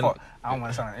hasn't been. Fault. I don't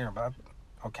want to sound in, but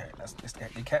okay,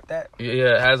 you kept that.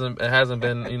 Yeah, it hasn't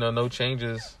been, you know, no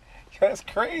changes. That's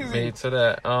crazy. Made to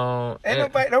that.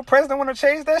 No president want to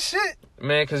change that shit,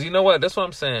 man. Because you know what? That's what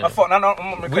I'm saying.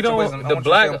 We don't.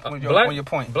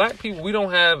 Black people, we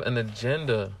don't have an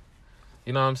agenda.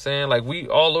 You know what I'm saying? Like, we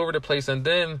all over the place, and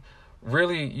then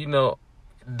really, you know,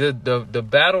 the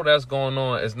battle that's going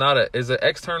on is an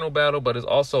external battle, but it's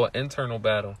also an internal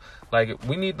battle. Like,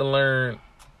 we need to learn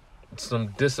some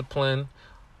discipline.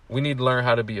 We need to learn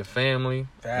how to be a family.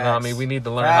 Facts. You know what I mean? We need to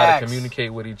learn how to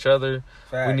communicate with each other.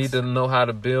 Facts. We need to know how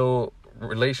to build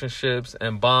relationships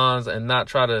and bonds and not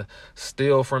try to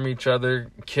steal from each other,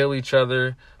 kill each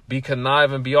other, be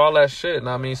conniving, be all that shit. You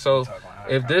know what I mean? So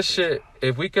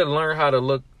if we could learn how to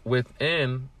look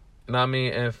within, you know what I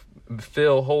mean, and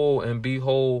feel whole and be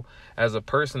whole as a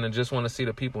person and just want to see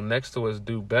the people next to us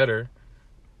do better,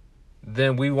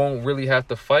 then we won't really have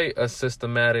to fight a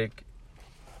systematic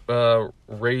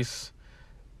race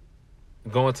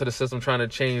going to the system trying to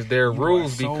change their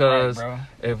rules, because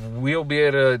if we'll be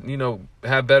able to, you know,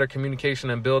 have better communication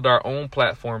and build our own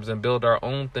platforms and build our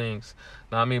own things.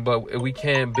 Know what I mean? But we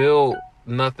can't build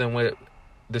nothing with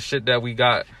the shit that we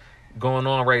got going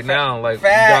on right now. Like,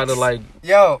 Facts. we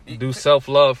gotta do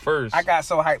self-love first. I got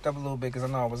so hyped up a little bit because I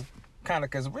know I was kind of,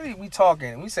 because really we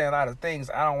say a lot of things.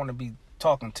 I don't want to be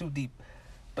talking too deep,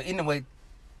 but anyway,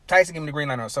 Tyson gave me the green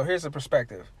light on. So here's the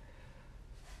perspective.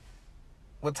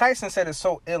 What Tyson said is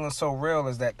so ill and so real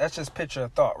is that's just picture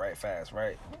of thought, right? Fast,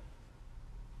 right?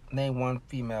 Name one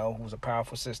female who was a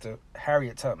powerful sister,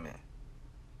 Harriet Tubman.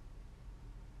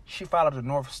 She followed the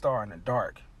North Star in the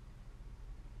dark,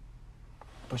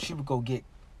 but she would go get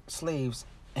slaves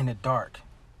in the dark.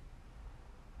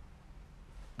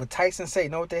 But Tyson said, you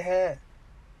know what they had?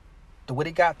 The way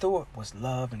they got through it was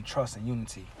love and trust and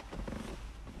unity.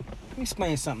 Let me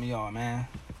explain something to y'all, man.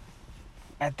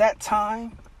 At that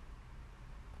time,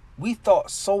 we thought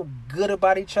so good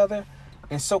about each other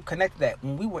and so connected that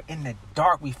when we were in the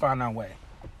dark, we found our way.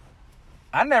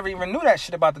 I never even knew that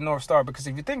shit about the North Star, because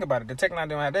if you think about it, the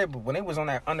technology don't have that, but when they was on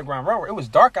that Underground Railroad, it was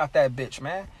dark out that bitch,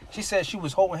 man. She said she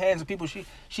was holding hands with people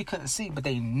she couldn't see, but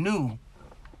they knew.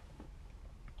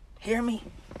 Hear me?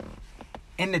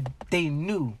 They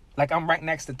knew. Like, I'm right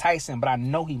next to Tyson, but I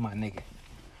know he my nigga.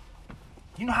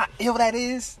 You know how ill that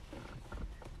is?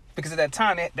 Because at that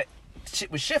time, that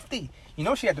shit was shifty. You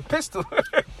know, she had the pistol.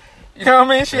 You know what I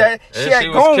mean? She had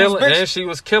goons, bitch. And she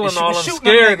was killing all them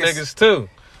scared niggas too.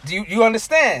 Do you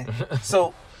understand?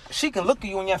 So she can look at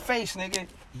you in your face, nigga.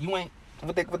 You ain't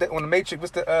what on the Matrix.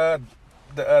 What's the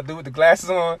dude with the glasses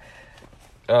on?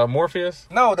 Morpheus?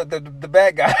 No, the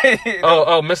bad guy.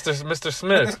 Mr.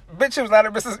 Smith. Bitch, it was not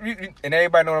a Mr. And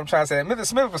everybody know what I'm trying to say. Mr.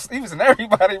 Smith was in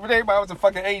everybody, but everybody was a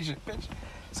fucking agent, bitch.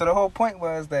 So the whole point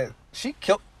was that she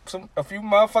killed a few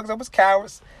motherfuckers that was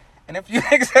cowards, and a few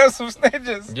niggas had some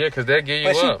snitches. Yeah, because that gave you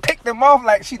up. But she picked them off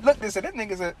like she looked and said, "That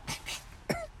nigga's a."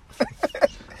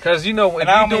 Because, you know, if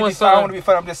I you doing something... I don't want to be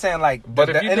funny. I'm just saying, like, but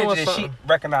the energy that she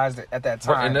recognized it at that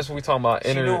time. And that's what we talking about.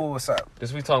 She knew what's up.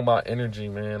 This we talking about energy,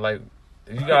 man. Like,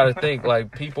 you got to think,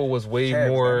 like, people was way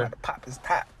more... To pop his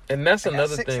top. And that's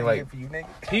another thing, like,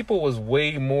 people was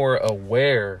way more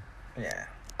aware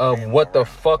of what the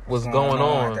fuck was going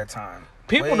on at that time.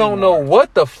 People don't know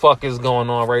what the fuck is going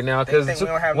on right now, because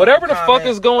whatever the fuck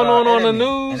is going on the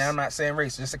news, and I'm not saying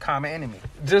race, just a common enemy.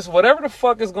 Just whatever the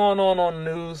fuck is going on the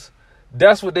news,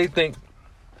 that's what they think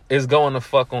is going the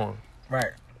fuck on.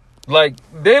 Right. Like,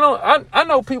 they don't. I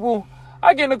know people.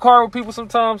 I get in the car with people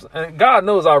sometimes, and God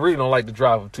knows I really don't like to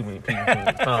drive with too many people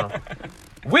at the time.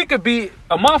 We could be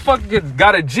a motherfucker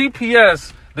got a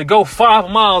GPS to go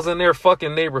 5 miles in their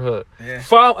fucking neighborhood. Yeah.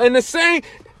 5 and the same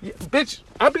bitch.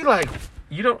 I'd be like,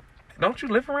 don't you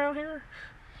live around here?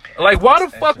 Like, why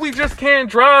the fuck we just can't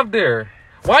drive there?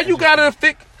 Why you gotta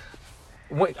fix?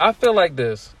 Wait, I feel like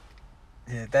this.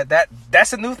 Yeah,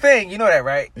 that's a new thing. You know that,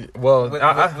 right? Well,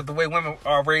 with the way women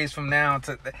are raised from now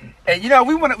to, and you know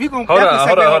we gonna hold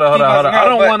on.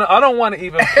 I don't want to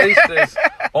even place this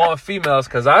on females,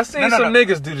 because I seen some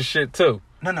niggas do the shit too.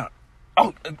 No.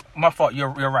 Oh, my fault. You're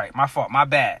right. My fault. My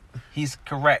bad. He's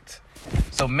correct.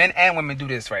 So men and women do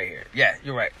this right here. Yeah,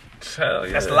 you're right. Hell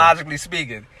yeah. That's logically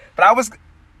speaking. But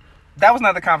that was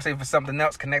not the conversation for something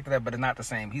else connected to that, but it's not the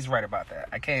same. He's right about that.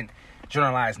 I can't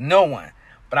generalize no one.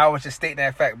 But I was just stating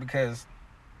that fact because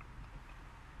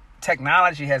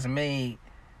technology has made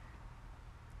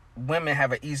women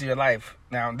have an easier life.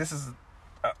 Now, this is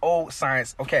old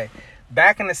science. Okay,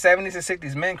 back in the 70s and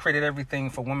 60s, men created everything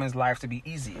for women's life to be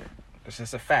easier. It's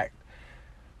just a fact.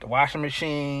 The washing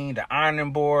machine, the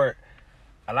ironing board,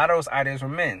 a lot of those ideas were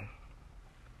men.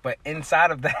 But inside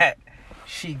of that,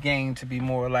 she gained to be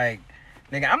more like,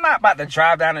 nigga, I'm not about to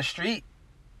drive down the street.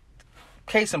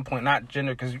 Case in point, not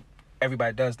gender, because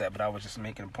everybody does that, but I was just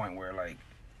making a point where, like,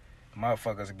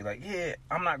 motherfuckers would be like, yeah,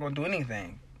 I'm not going to do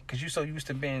anything because you're so used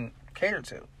to being catered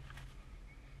to.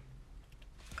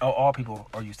 Oh, all people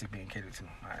are used to being catered to,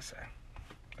 I say.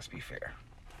 Let's be fair.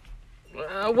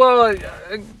 Well,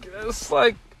 it's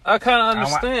like, I kind of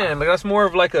understand. Like, that's more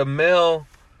of like a male-female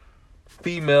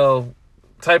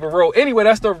type of role. Anyway,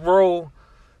 that's the role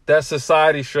that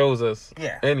society shows us.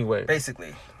 Yeah. Anyway.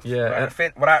 Basically. Yeah.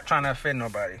 Without trying to offend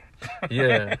nobody.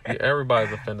 Yeah.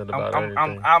 Everybody's offended about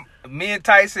everything. Me and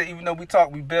Tyson, even though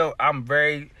we build, I'm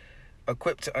very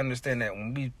equipped to understand that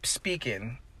when we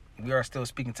speaking, we are still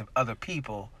speaking to other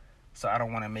people. So I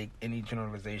don't want to make any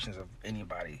generalizations of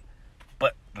anybody.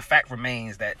 But the fact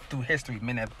remains that through history,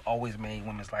 men have always made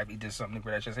women's life either something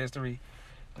great. That's just history,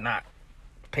 not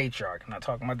patriarch. I'm not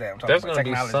talking about that. I'm talking about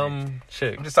technology. There's gonna be some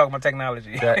chick. I'm just talking about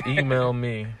technology. That email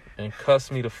me and cuss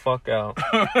me the fuck out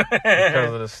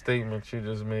because of the statement you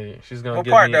just made. She's gonna. What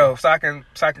part me, though? So I can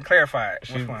clarify it.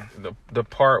 Which one? The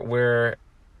part where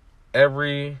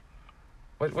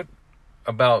what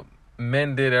about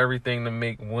men did everything to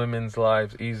make women's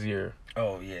lives easier.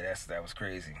 Oh yeah, that was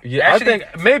crazy. Yeah, actually, I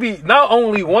think maybe not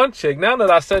only one chick. Now that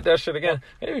I said that shit again,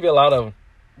 maybe a lot of them.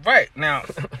 Right now.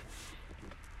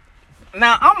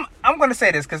 Now I'm gonna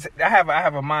say this because I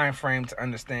have a mind frame to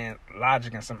understand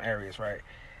logic in some areas, right?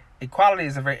 Equality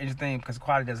is a very interesting thing because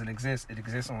equality doesn't exist. It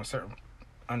exists on certain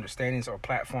understandings or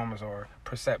platforms or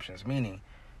perceptions. Meaning,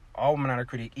 all women are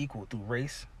created equal through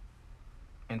race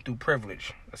and through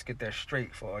privilege. Let's get that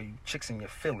straight for all you chicks in your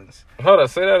feelings. Hold on,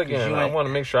 say that again. I want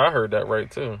to make sure I heard that right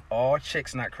too. All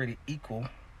chicks not created equal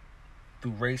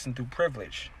through race and through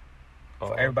privilege.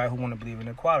 For everybody who want to believe in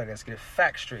equality, let's get it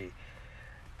fact straight.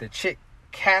 The chick,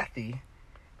 Kathy,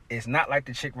 is not like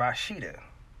the chick, Rashida.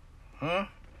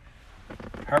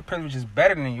 Her privilege is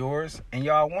better than yours and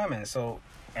y'all women. So,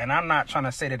 and I'm not trying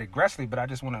to say that aggressively, but I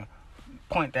just want to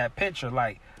point that picture.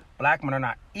 Like, black men are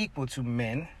not equal to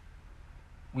men.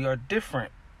 We are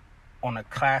different on a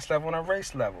class level and a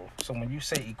race level. So when you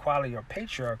say equality or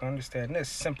patriarchy, understand this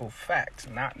simple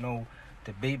fact, not no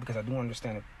debate, because I do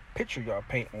understand the picture y'all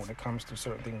paint when it comes to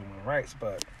certain things with women's rights,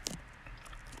 but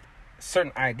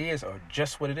certain ideas are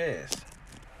just what it is.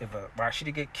 If a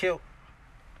Rashida get killed,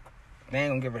 they ain't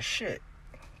gonna give a shit.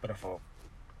 But if a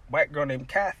white girl named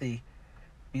Kathy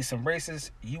be some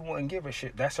racist, you wouldn't give a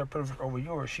shit. That's her privilege over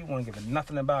yours. She wouldn't give a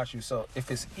nothing about you. So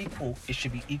if it's equal, it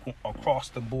should be equal across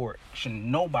the board. Should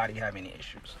nobody have any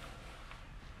issues?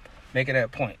 Make it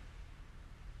that point.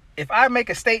 If I make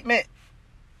a statement,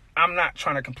 I'm not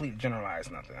trying to completely generalize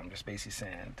nothing. I'm just basically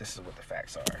saying this is what the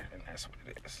facts are, and that's what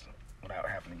it is, without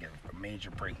having to give a major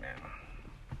breakdown.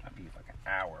 I'd be like an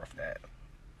hour of that.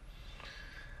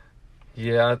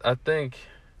 Yeah, I think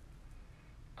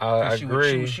I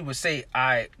agree. She would say,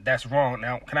 that's wrong.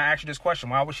 Now, can I ask you this question?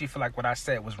 Why would she feel like what I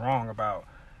said was wrong about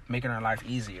making her life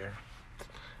easier?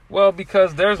 Well,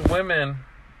 because there's women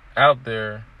out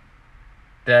there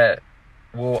that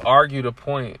will argue the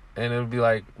point, and it'll be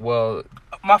like, well,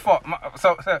 my fault.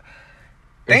 So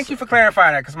thank you for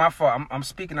clarifying that, because my fault. I'm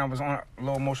speaking. I was on a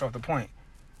little emotional off the point.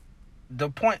 The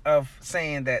point of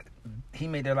saying that he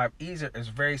made their life easier is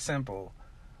very simple.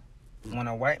 When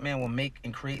a white man will make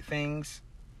and create things,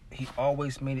 he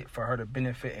always made it for her to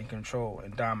benefit and control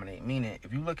and dominate. Meaning,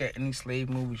 if you look at any slave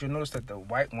movies, you'll notice that the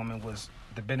white woman was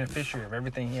the beneficiary of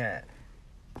everything he had.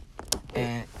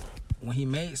 And when he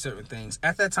made certain things,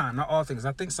 at that time, not all things,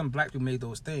 I think some black people made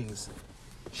those things,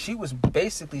 she was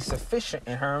basically sufficient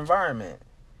in her environment.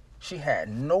 She had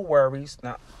no worries.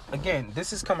 Now, again,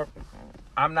 this is coming...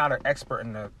 I'm not an expert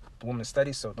in the women's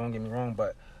studies, so don't get me wrong,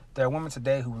 but there are women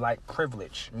today who like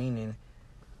privilege, meaning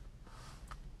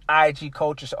IG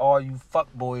coaches, all you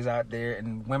fuck boys out there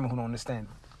and women who don't understand.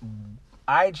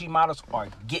 IG models are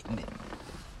getting it,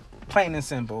 plain and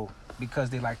simple, because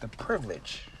they like the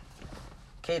privilege.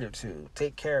 Cater to,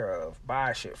 take care of,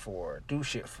 buy shit for, do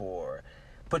shit for,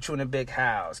 put you in a big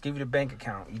house, give you the bank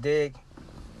account. You dig?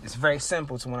 It's very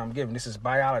simple to what I'm giving. This is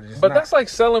biology. It's but not... that's like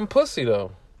selling pussy,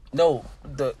 though. No,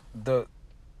 let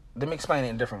me explain it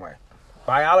in a different way.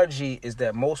 Biology is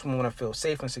that most women want to feel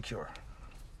safe and secure.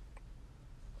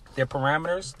 Their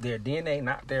parameters, their DNA,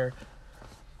 not their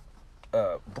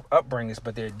upbringings,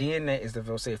 but their DNA is to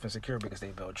feel safe and secure because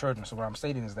they build children. So what I'm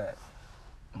stating is that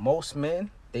most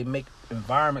men, they make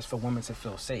environments for women to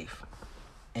feel safe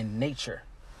in nature,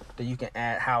 that you can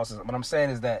add houses. What I'm saying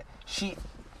is that she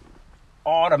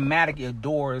automatically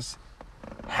adores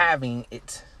having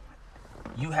it.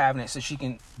 You having it so she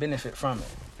can benefit from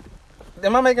it.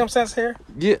 Am I making sense here?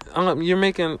 Yeah, you're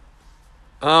making...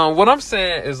 what I'm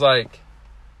saying is like...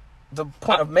 The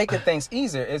point of making things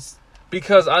easier is...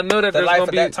 Because I know that the there's life going to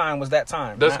of be... that time was that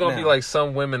time. There's going to be like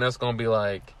some women that's going to be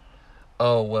like,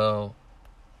 oh, well,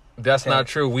 that's not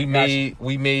true. We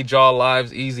made y'all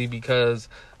lives easy because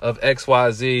of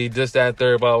XYZ, just that,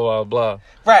 third, blah, blah, blah.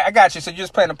 Right, I got you. So you're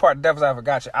just playing the part of devil's advocate.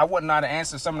 Got you. I wouldn't know how to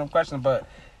answer some of them questions, but...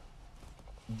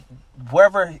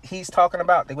 whoever he's talking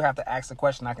about, they would have to ask the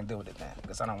question. I can deal with it then,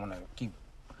 because I don't want to keep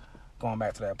going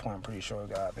back to that point. I'm pretty sure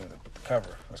we got things to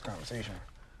cover this conversation.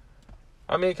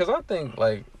 I mean, because I think,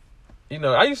 like, you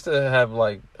know, I used to have,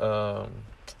 like,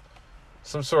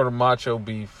 some sort of macho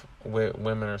beef with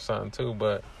women or something, too,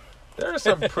 but there's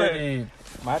some pretty...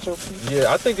 Macho beef?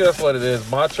 Yeah, I think that's what it is.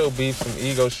 Macho beef, some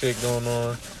ego shit going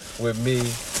on with me,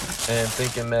 and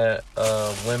thinking that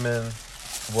women...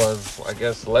 was, I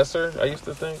guess, lesser, I used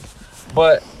to think.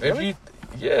 But if really?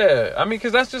 I mean,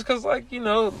 because that's just because, like, you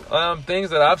know, things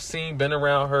that I've seen, been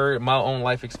around her, my own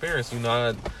life experience, you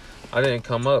know, I didn't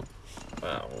come up,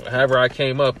 however I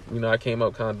came up, you know, I came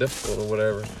up kind of difficult or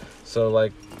whatever. So,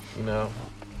 like, you know,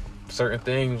 certain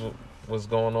things was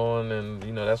going on, and,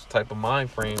 you know, that's the type of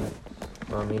mind frame,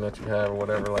 I mean, that you have or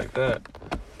whatever like that.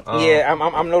 Yeah,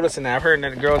 I'm noticing that. I've heard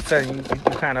that the girls telling you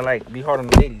kind of, like, be hard on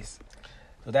the ladies.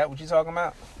 So that what you talking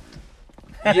about?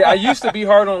 Yeah, I used to be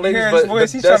hard on ladies, but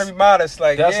he's trying to be modest.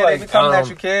 Like, that's yeah, like, they be coming at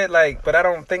you, kid. Like, but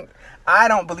I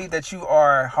don't believe that you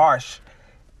are harsh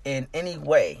in any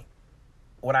way.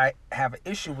 What I have an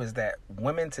issue is that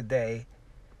women today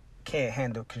can't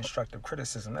handle constructive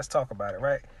criticism. Let's talk about it,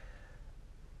 right?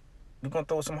 We're gonna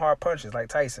throw some hard punches like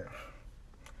Tyson.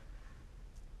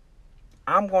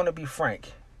 I'm gonna be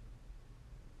frank.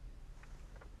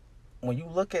 When you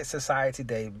look at society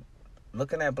today,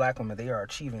 looking at black women, they are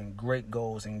achieving great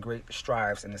goals and great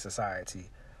strives in the society.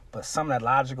 But some of that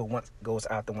logical goes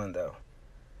out the window.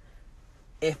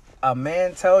 If a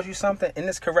man tells you something in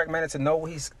this correct manner to know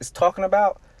what he's talking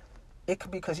about, it could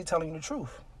be because he's telling you the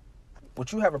truth.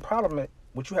 What you have a problem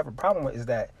with is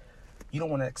that you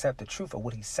don't want to accept the truth of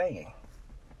what he's saying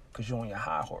because you're on your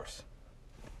high horse.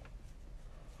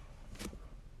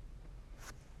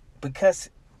 Because,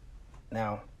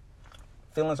 now,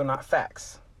 feelings are not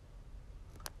facts.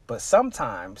 But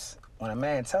sometimes when a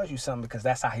man tells you something because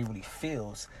that's how he really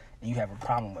feels, and you have a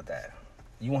problem with that,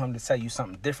 you want him to tell you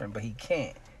something different, but he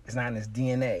can't. It's not in his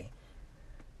DNA.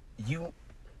 You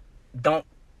don't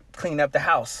clean up the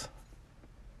house.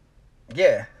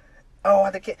 Yeah. Oh,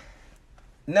 I can't.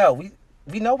 No, we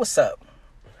know what's up.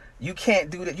 You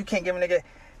can't do that. You can't give a nigga.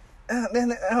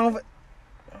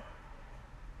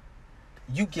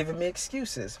 You giving me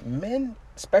excuses. Men,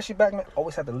 especially black men,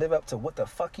 always have to live up to what the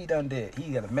fuck he done did.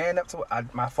 He got to man up to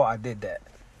it. My fault, I did that.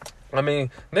 I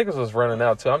mean, niggas was running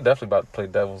out too. I'm definitely about to play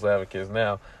devil's advocates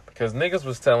now, because niggas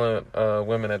was telling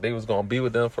women that they was gonna be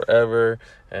with them forever,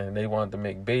 and they wanted to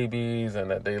make babies, and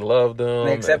that they loved them. And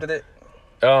they accepted it.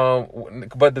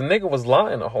 But the nigga was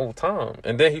lying the whole time,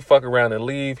 and then he fuck around and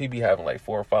leave. He be having like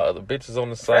 4 or 5 other bitches on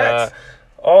the side,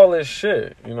 all this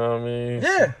shit. You know what I mean?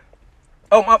 Yeah.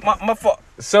 Oh, my fault.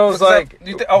 So it's like,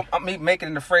 I'm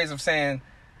making the phrase of saying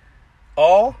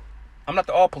all. I'm not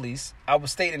the all police. I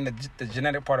was stating the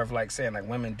genetic part of like saying like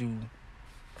women do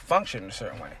function a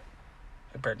certain way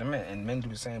compared to men, and men do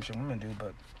the same shit women do,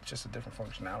 but just a different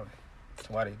functionality. That's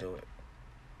why they do it.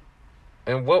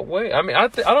 In what way? I mean, I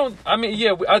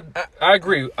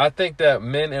agree. I think that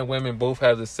men and women both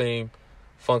have the same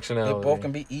functionality. They both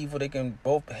can be evil. They can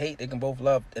both hate. They can both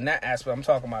love. In that aspect, I'm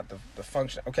talking about the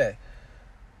function. Okay.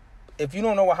 If you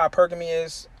don't know what hypergamy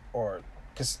is, or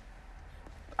because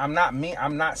I'm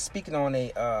not speaking on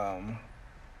a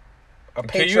patriarchal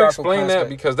Can you explain concept. that?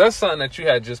 Because that's something that you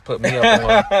had just put me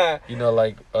up on. You know,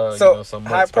 like some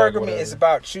hypergamy is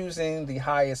about choosing the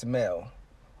highest male,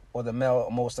 or the male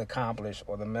most accomplished,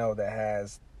 or the male that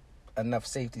has enough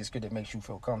safety skill that makes you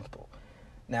feel comfortable.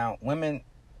 Now, women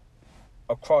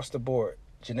across the board,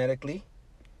 genetically,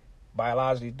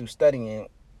 biologically, through studying,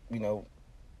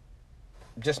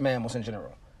 just mammals in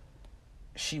general,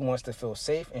 she wants to feel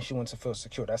safe and she wants to feel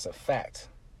secure. That's a fact.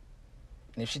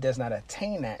 And if she does not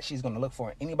attain that, she's going to look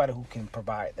for anybody who can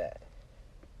provide that.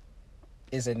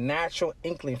 It's a natural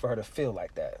inkling for her to feel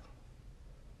like that.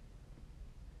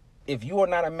 If you are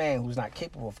not a man who's not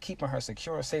capable of keeping her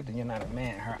secure or safe, then you're not a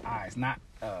man in her eyes. Not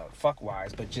fuck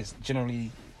wise, but just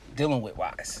generally dealing with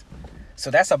wise.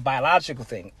 So that's a biological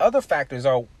thing. Other factors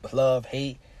are love,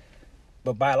 hate,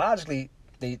 but biologically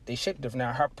they shape different.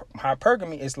 Now,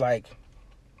 hypergamy is like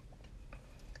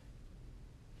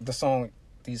the song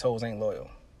 "These Hoes Ain't Loyal."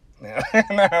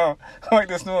 Now, like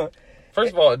this one.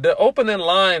 First of all, the opening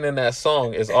line in that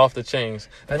song is off the chains.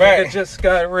 That nigga just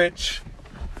got rich.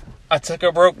 I took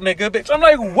a broke nigga, bitch. I'm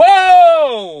like,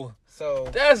 whoa! So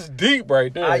that's deep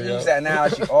right there. I use that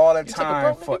analogy all the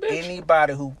time for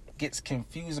anybody who gets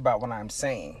confused about what I'm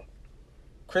saying.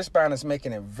 Chris Brown is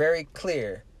making it very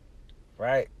clear,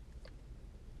 right,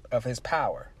 of his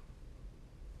power.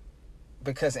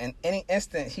 Because in any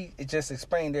instant, he just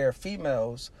explained there are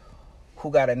females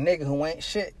who got a nigga who ain't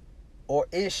shit or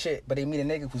is shit, but they meet a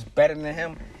nigga who's better than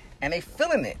him, and they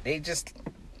feeling it. They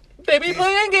be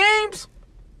playing games.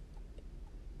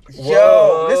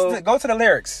 Yo, go to the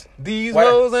lyrics. These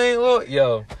hoes ain't loyal.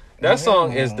 Yo, that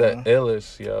song is the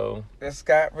illest, yo. This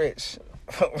got rich.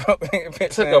 Took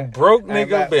a broke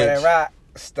nigga bitch. Rock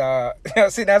star.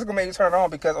 See, that's gonna make you turn it on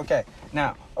because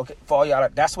for all y'all,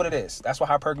 that's what it is. That's what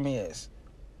hypergamy is.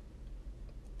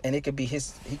 And it could be he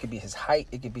could be his height,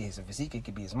 it could be his physique, it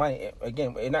could be his money.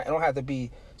 Again, it don't have to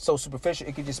be so superficial.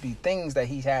 It could just be things that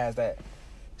he has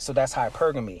so that's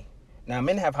hypergamy. Now,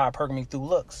 men have hypergamy through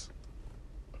looks.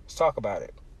 Let's talk about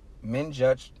it. Men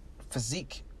judge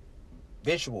physique,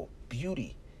 visual,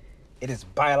 beauty. It is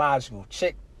biological.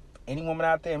 Chick, any woman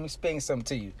out there, let me explain something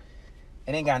to you.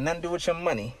 It ain't got nothing to do with your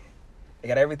money. It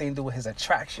got everything to do with his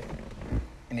attraction.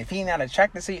 And if he not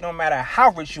attracted to you, no matter how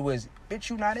rich you is, bitch,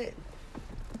 you not it.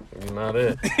 You're not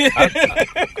it.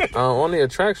 On the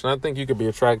attraction, I think you could be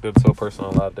attracted to a person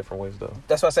in a lot of different ways, though.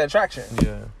 That's why I said attraction.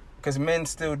 Yeah. Because men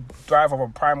still drive over a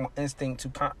primal instinct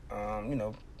to,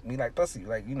 we like pussy.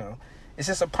 Like, it's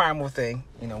just a primal thing.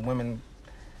 Women,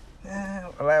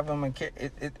 a lot of women,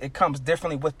 it comes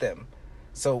differently with them.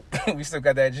 So, we still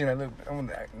got that, know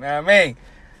what I mean?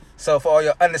 So, for all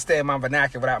y'all understand my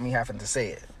vernacular without me having to say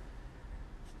it.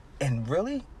 And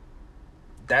really,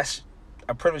 that's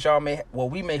a privilege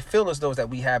we may feel as though that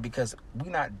we have because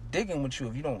we're not digging with you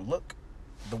if you don't look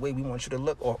the way we want you to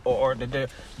look or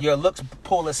your looks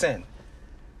pull us in.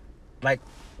 Like,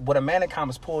 what a man in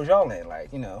commons pulls y'all in. Like,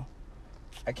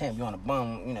 I can't be on a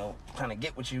bum, trying to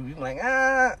get with you. You like,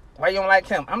 why you don't like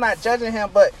him? I'm not judging him,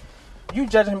 but you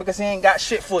judging him because he ain't got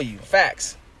shit for you.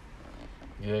 Facts.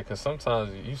 Yeah, because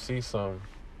sometimes you see some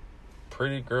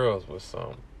pretty girls with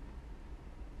some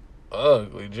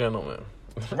ugly gentlemen.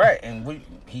 Right, and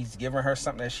he's giving her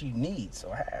something that she needs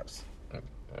or has.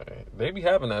 They be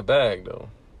having that bag, though.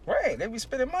 Right, they be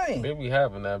spending money. They be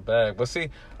having that bag. But see,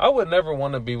 I would never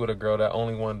want to be with a girl that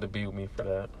only wanted to be with me for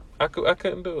that. I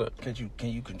couldn't do it.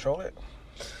 Can you control it?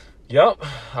 Yup.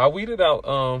 I weeded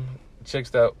out chicks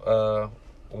that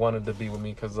wanted to be with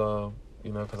me because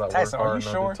because I Tyson, work hard. Are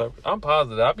you sure? I'm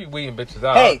positive. I be weeding bitches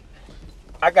out. Hey,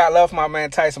 I got love for my man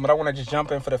Tyson, but I want to just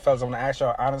jump in for the fellas. I want to ask y'all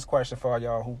an honest question for all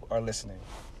y'all who are listening.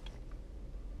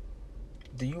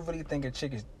 Do you really think a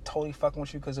chick is totally fucking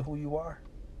with you because of who you are?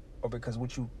 Or because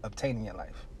what you obtain in your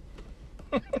life?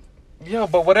 Yeah,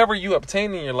 but whatever you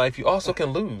obtain in your life, you also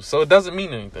can lose. So it doesn't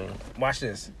mean anything. Watch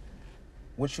this.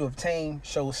 What you obtain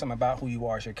shows something about who you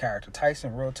are as your character.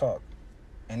 Tyson, real talk.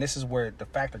 and this is where the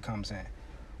factor comes in.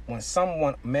 When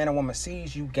someone, man or woman,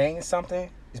 sees you gain something,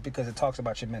 it's because it talks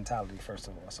about your mentality, first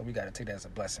of all. So we got to take that as a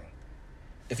blessing.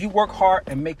 If you work hard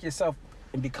and make yourself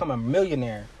and become a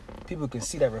millionaire, people can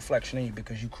see that reflection in you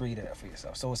because you created that for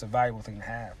yourself. So it's a valuable thing to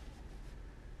have.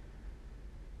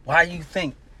 Why do you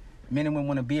think men and women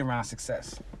want to be around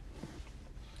success?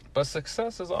 But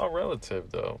success is all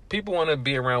relative, though. People want to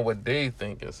be around what they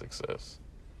think is success.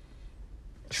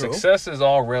 True. Success is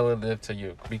all relative to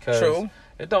you because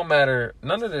it don't matter.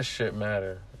 None of this shit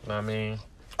matter. You know what I mean?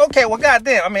 Okay, well,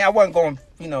 goddamn. I mean, I wasn't going,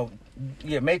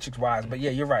 Matrix-wise, but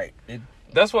yeah, you're right.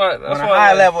 That's why. On a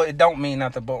high level, it don't mean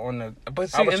nothing, but on the. But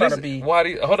see,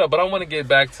 hold up. But I want to get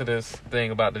back to this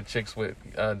thing about the chicks with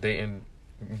dating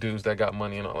dudes that got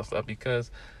money and all that stuff,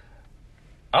 because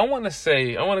I want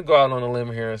to go out on a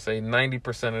limb here and say 90%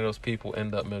 of those people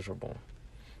end up miserable.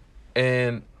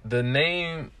 And the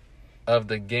name of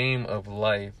the game of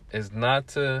life is not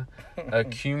to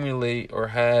accumulate or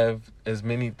have as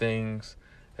many things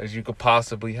as you could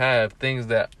possibly have, things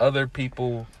that other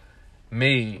people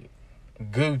made.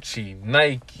 Gucci,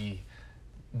 Nike,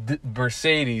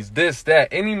 Mercedes, this, that,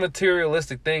 any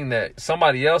materialistic thing that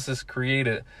somebody else has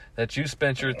created that you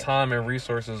spent your time and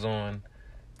resources on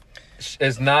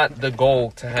is not the goal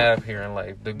to have here in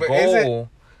life. The goal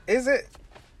is it?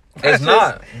 It's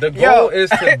not. The goal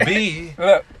is to be.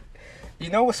 Look,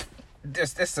 you know what's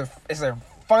it's a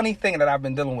funny thing that I've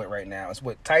been dealing with right now. It's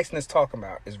what Tyson is talking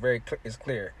about. It's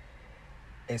clear.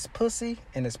 It's pussy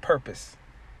and it's purpose.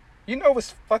 You know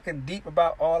what's fucking deep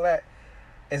about all that?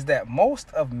 Is that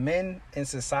most of men in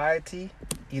society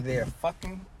either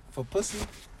fucking for pussy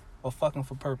or fucking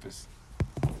for purpose.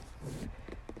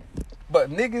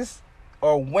 But niggas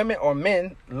or women or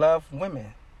men love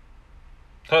women.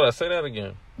 Hold on, say that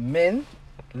again. Men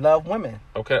love women.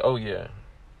 Okay, oh yeah.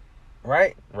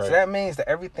 Right? So that means that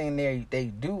everything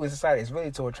they do in society is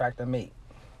really to attract a mate.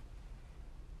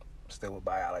 Still with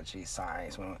biology,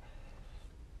 science.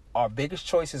 Our biggest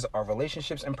choices are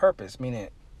relationships and purpose, meaning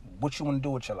what you want to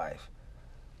do with your life.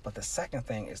 But the second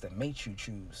thing is the mate you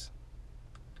choose.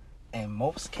 In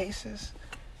most cases,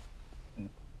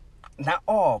 not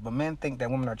all, but men think that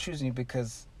women are choosing you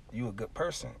because you're a good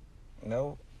person.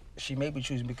 No, she may be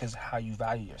choosing because of how you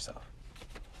value yourself.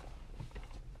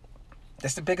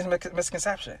 That's the biggest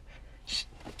misconception.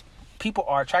 People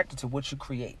are attracted to what you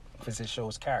create because it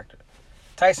shows character.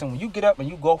 Tyson, when you get up and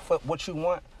you go for what you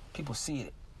want, people see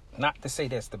it. Not to say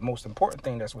that's the most important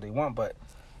thing, that's what they want, but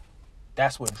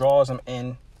that's what draws them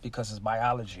in because it's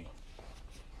biology.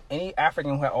 Any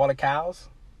African who had all the cows,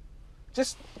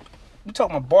 we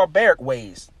talking about barbaric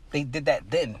ways. They did that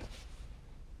then.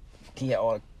 He had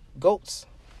all the goats.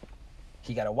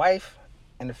 He got a wife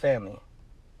and a family.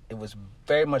 It was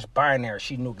very much binary.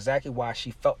 She knew exactly why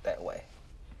she felt that way.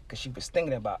 Because she was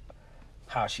thinking about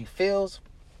how she feels,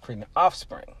 creating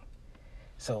offspring.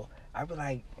 So I'd be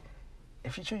like,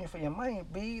 if you're choosing for your money,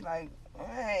 be like,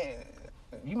 hey,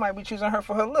 you might be choosing her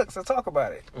for her looks. So talk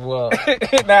about it. Well,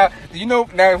 now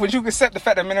would you accept the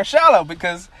fact that men are shallow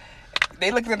because they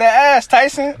looking at that ass,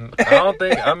 Tyson? I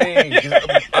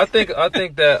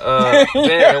think that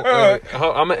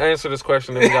I'm gonna answer this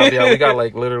question. And we got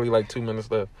like literally like 2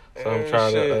 minutes left. So I'm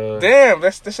trying to. Damn,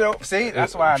 that's the show. See,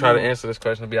 that's why I try to answer this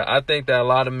question. I think that a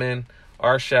lot of men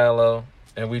are shallow.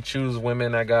 And we choose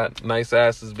women that got nice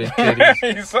asses, big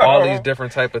titties, all these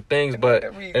different type of things. But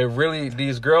it really,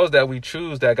 these girls that we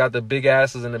choose that got the big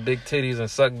asses and the big titties and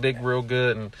suck dick real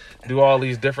good and do all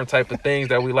these different type of things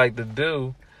that we like to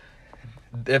do,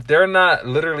 if they're not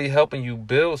literally helping you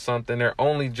build something, they're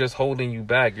only just holding you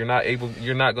back. You're not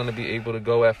going to be able to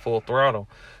go at full throttle.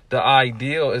 The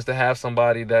ideal is to have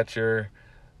somebody that you're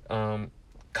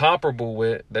comparable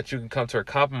with, that you can come to a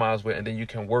compromise with, and then you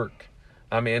can work.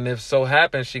 I mean, and if so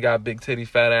happens she got big titties,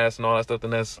 fat ass, and all that stuff,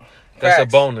 then that's a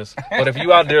bonus. But if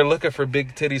you out there looking for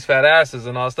big titties, fat asses,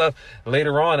 and all that stuff,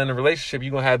 later on in the relationship,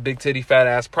 you're going to have big titty, fat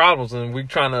ass problems, and we're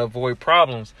trying to avoid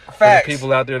problems for the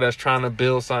people out there that's trying to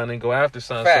build something and go after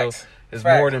something. So it's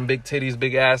more than big titties,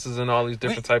 big asses, and all these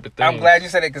different type of things. I'm glad you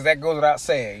said it because that goes without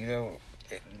saying, you know.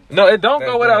 No, it don't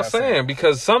go without saying,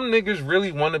 because some niggas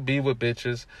really want to be with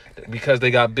bitches because they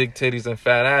got big titties and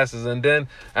fat asses, and then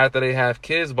after they have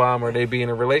kids by them or they be in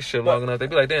a relationship long enough, they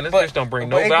be like, damn, this bitch don't bring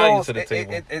no value to the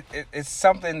table. It's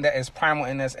something that is primal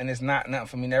in us, and it's not nothing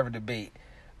for me to ever debate.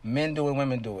 Men do it,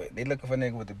 women do it. They looking for a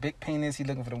nigga with the big penis, he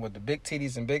looking for them with the big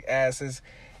titties and big asses.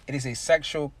 It is a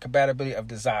sexual compatibility of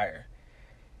desire.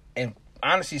 And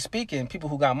honestly speaking, people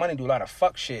who got money do a lot of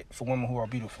fuck shit for women who are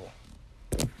beautiful.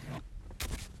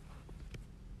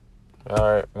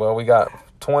 All right. Well, we got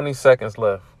 20 seconds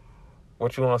left.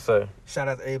 What you want to say? Shout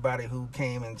out to everybody who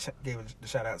came and gave a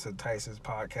shout out to Tyson's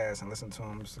podcast and listened to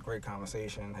him. It's a great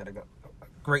conversation. Had a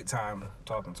great time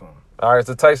talking to him. All right, it's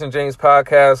the Tyson James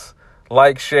podcast.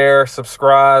 Like, share,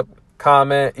 subscribe,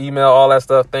 comment, email, all that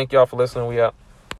stuff. Thank y'all for listening. We out.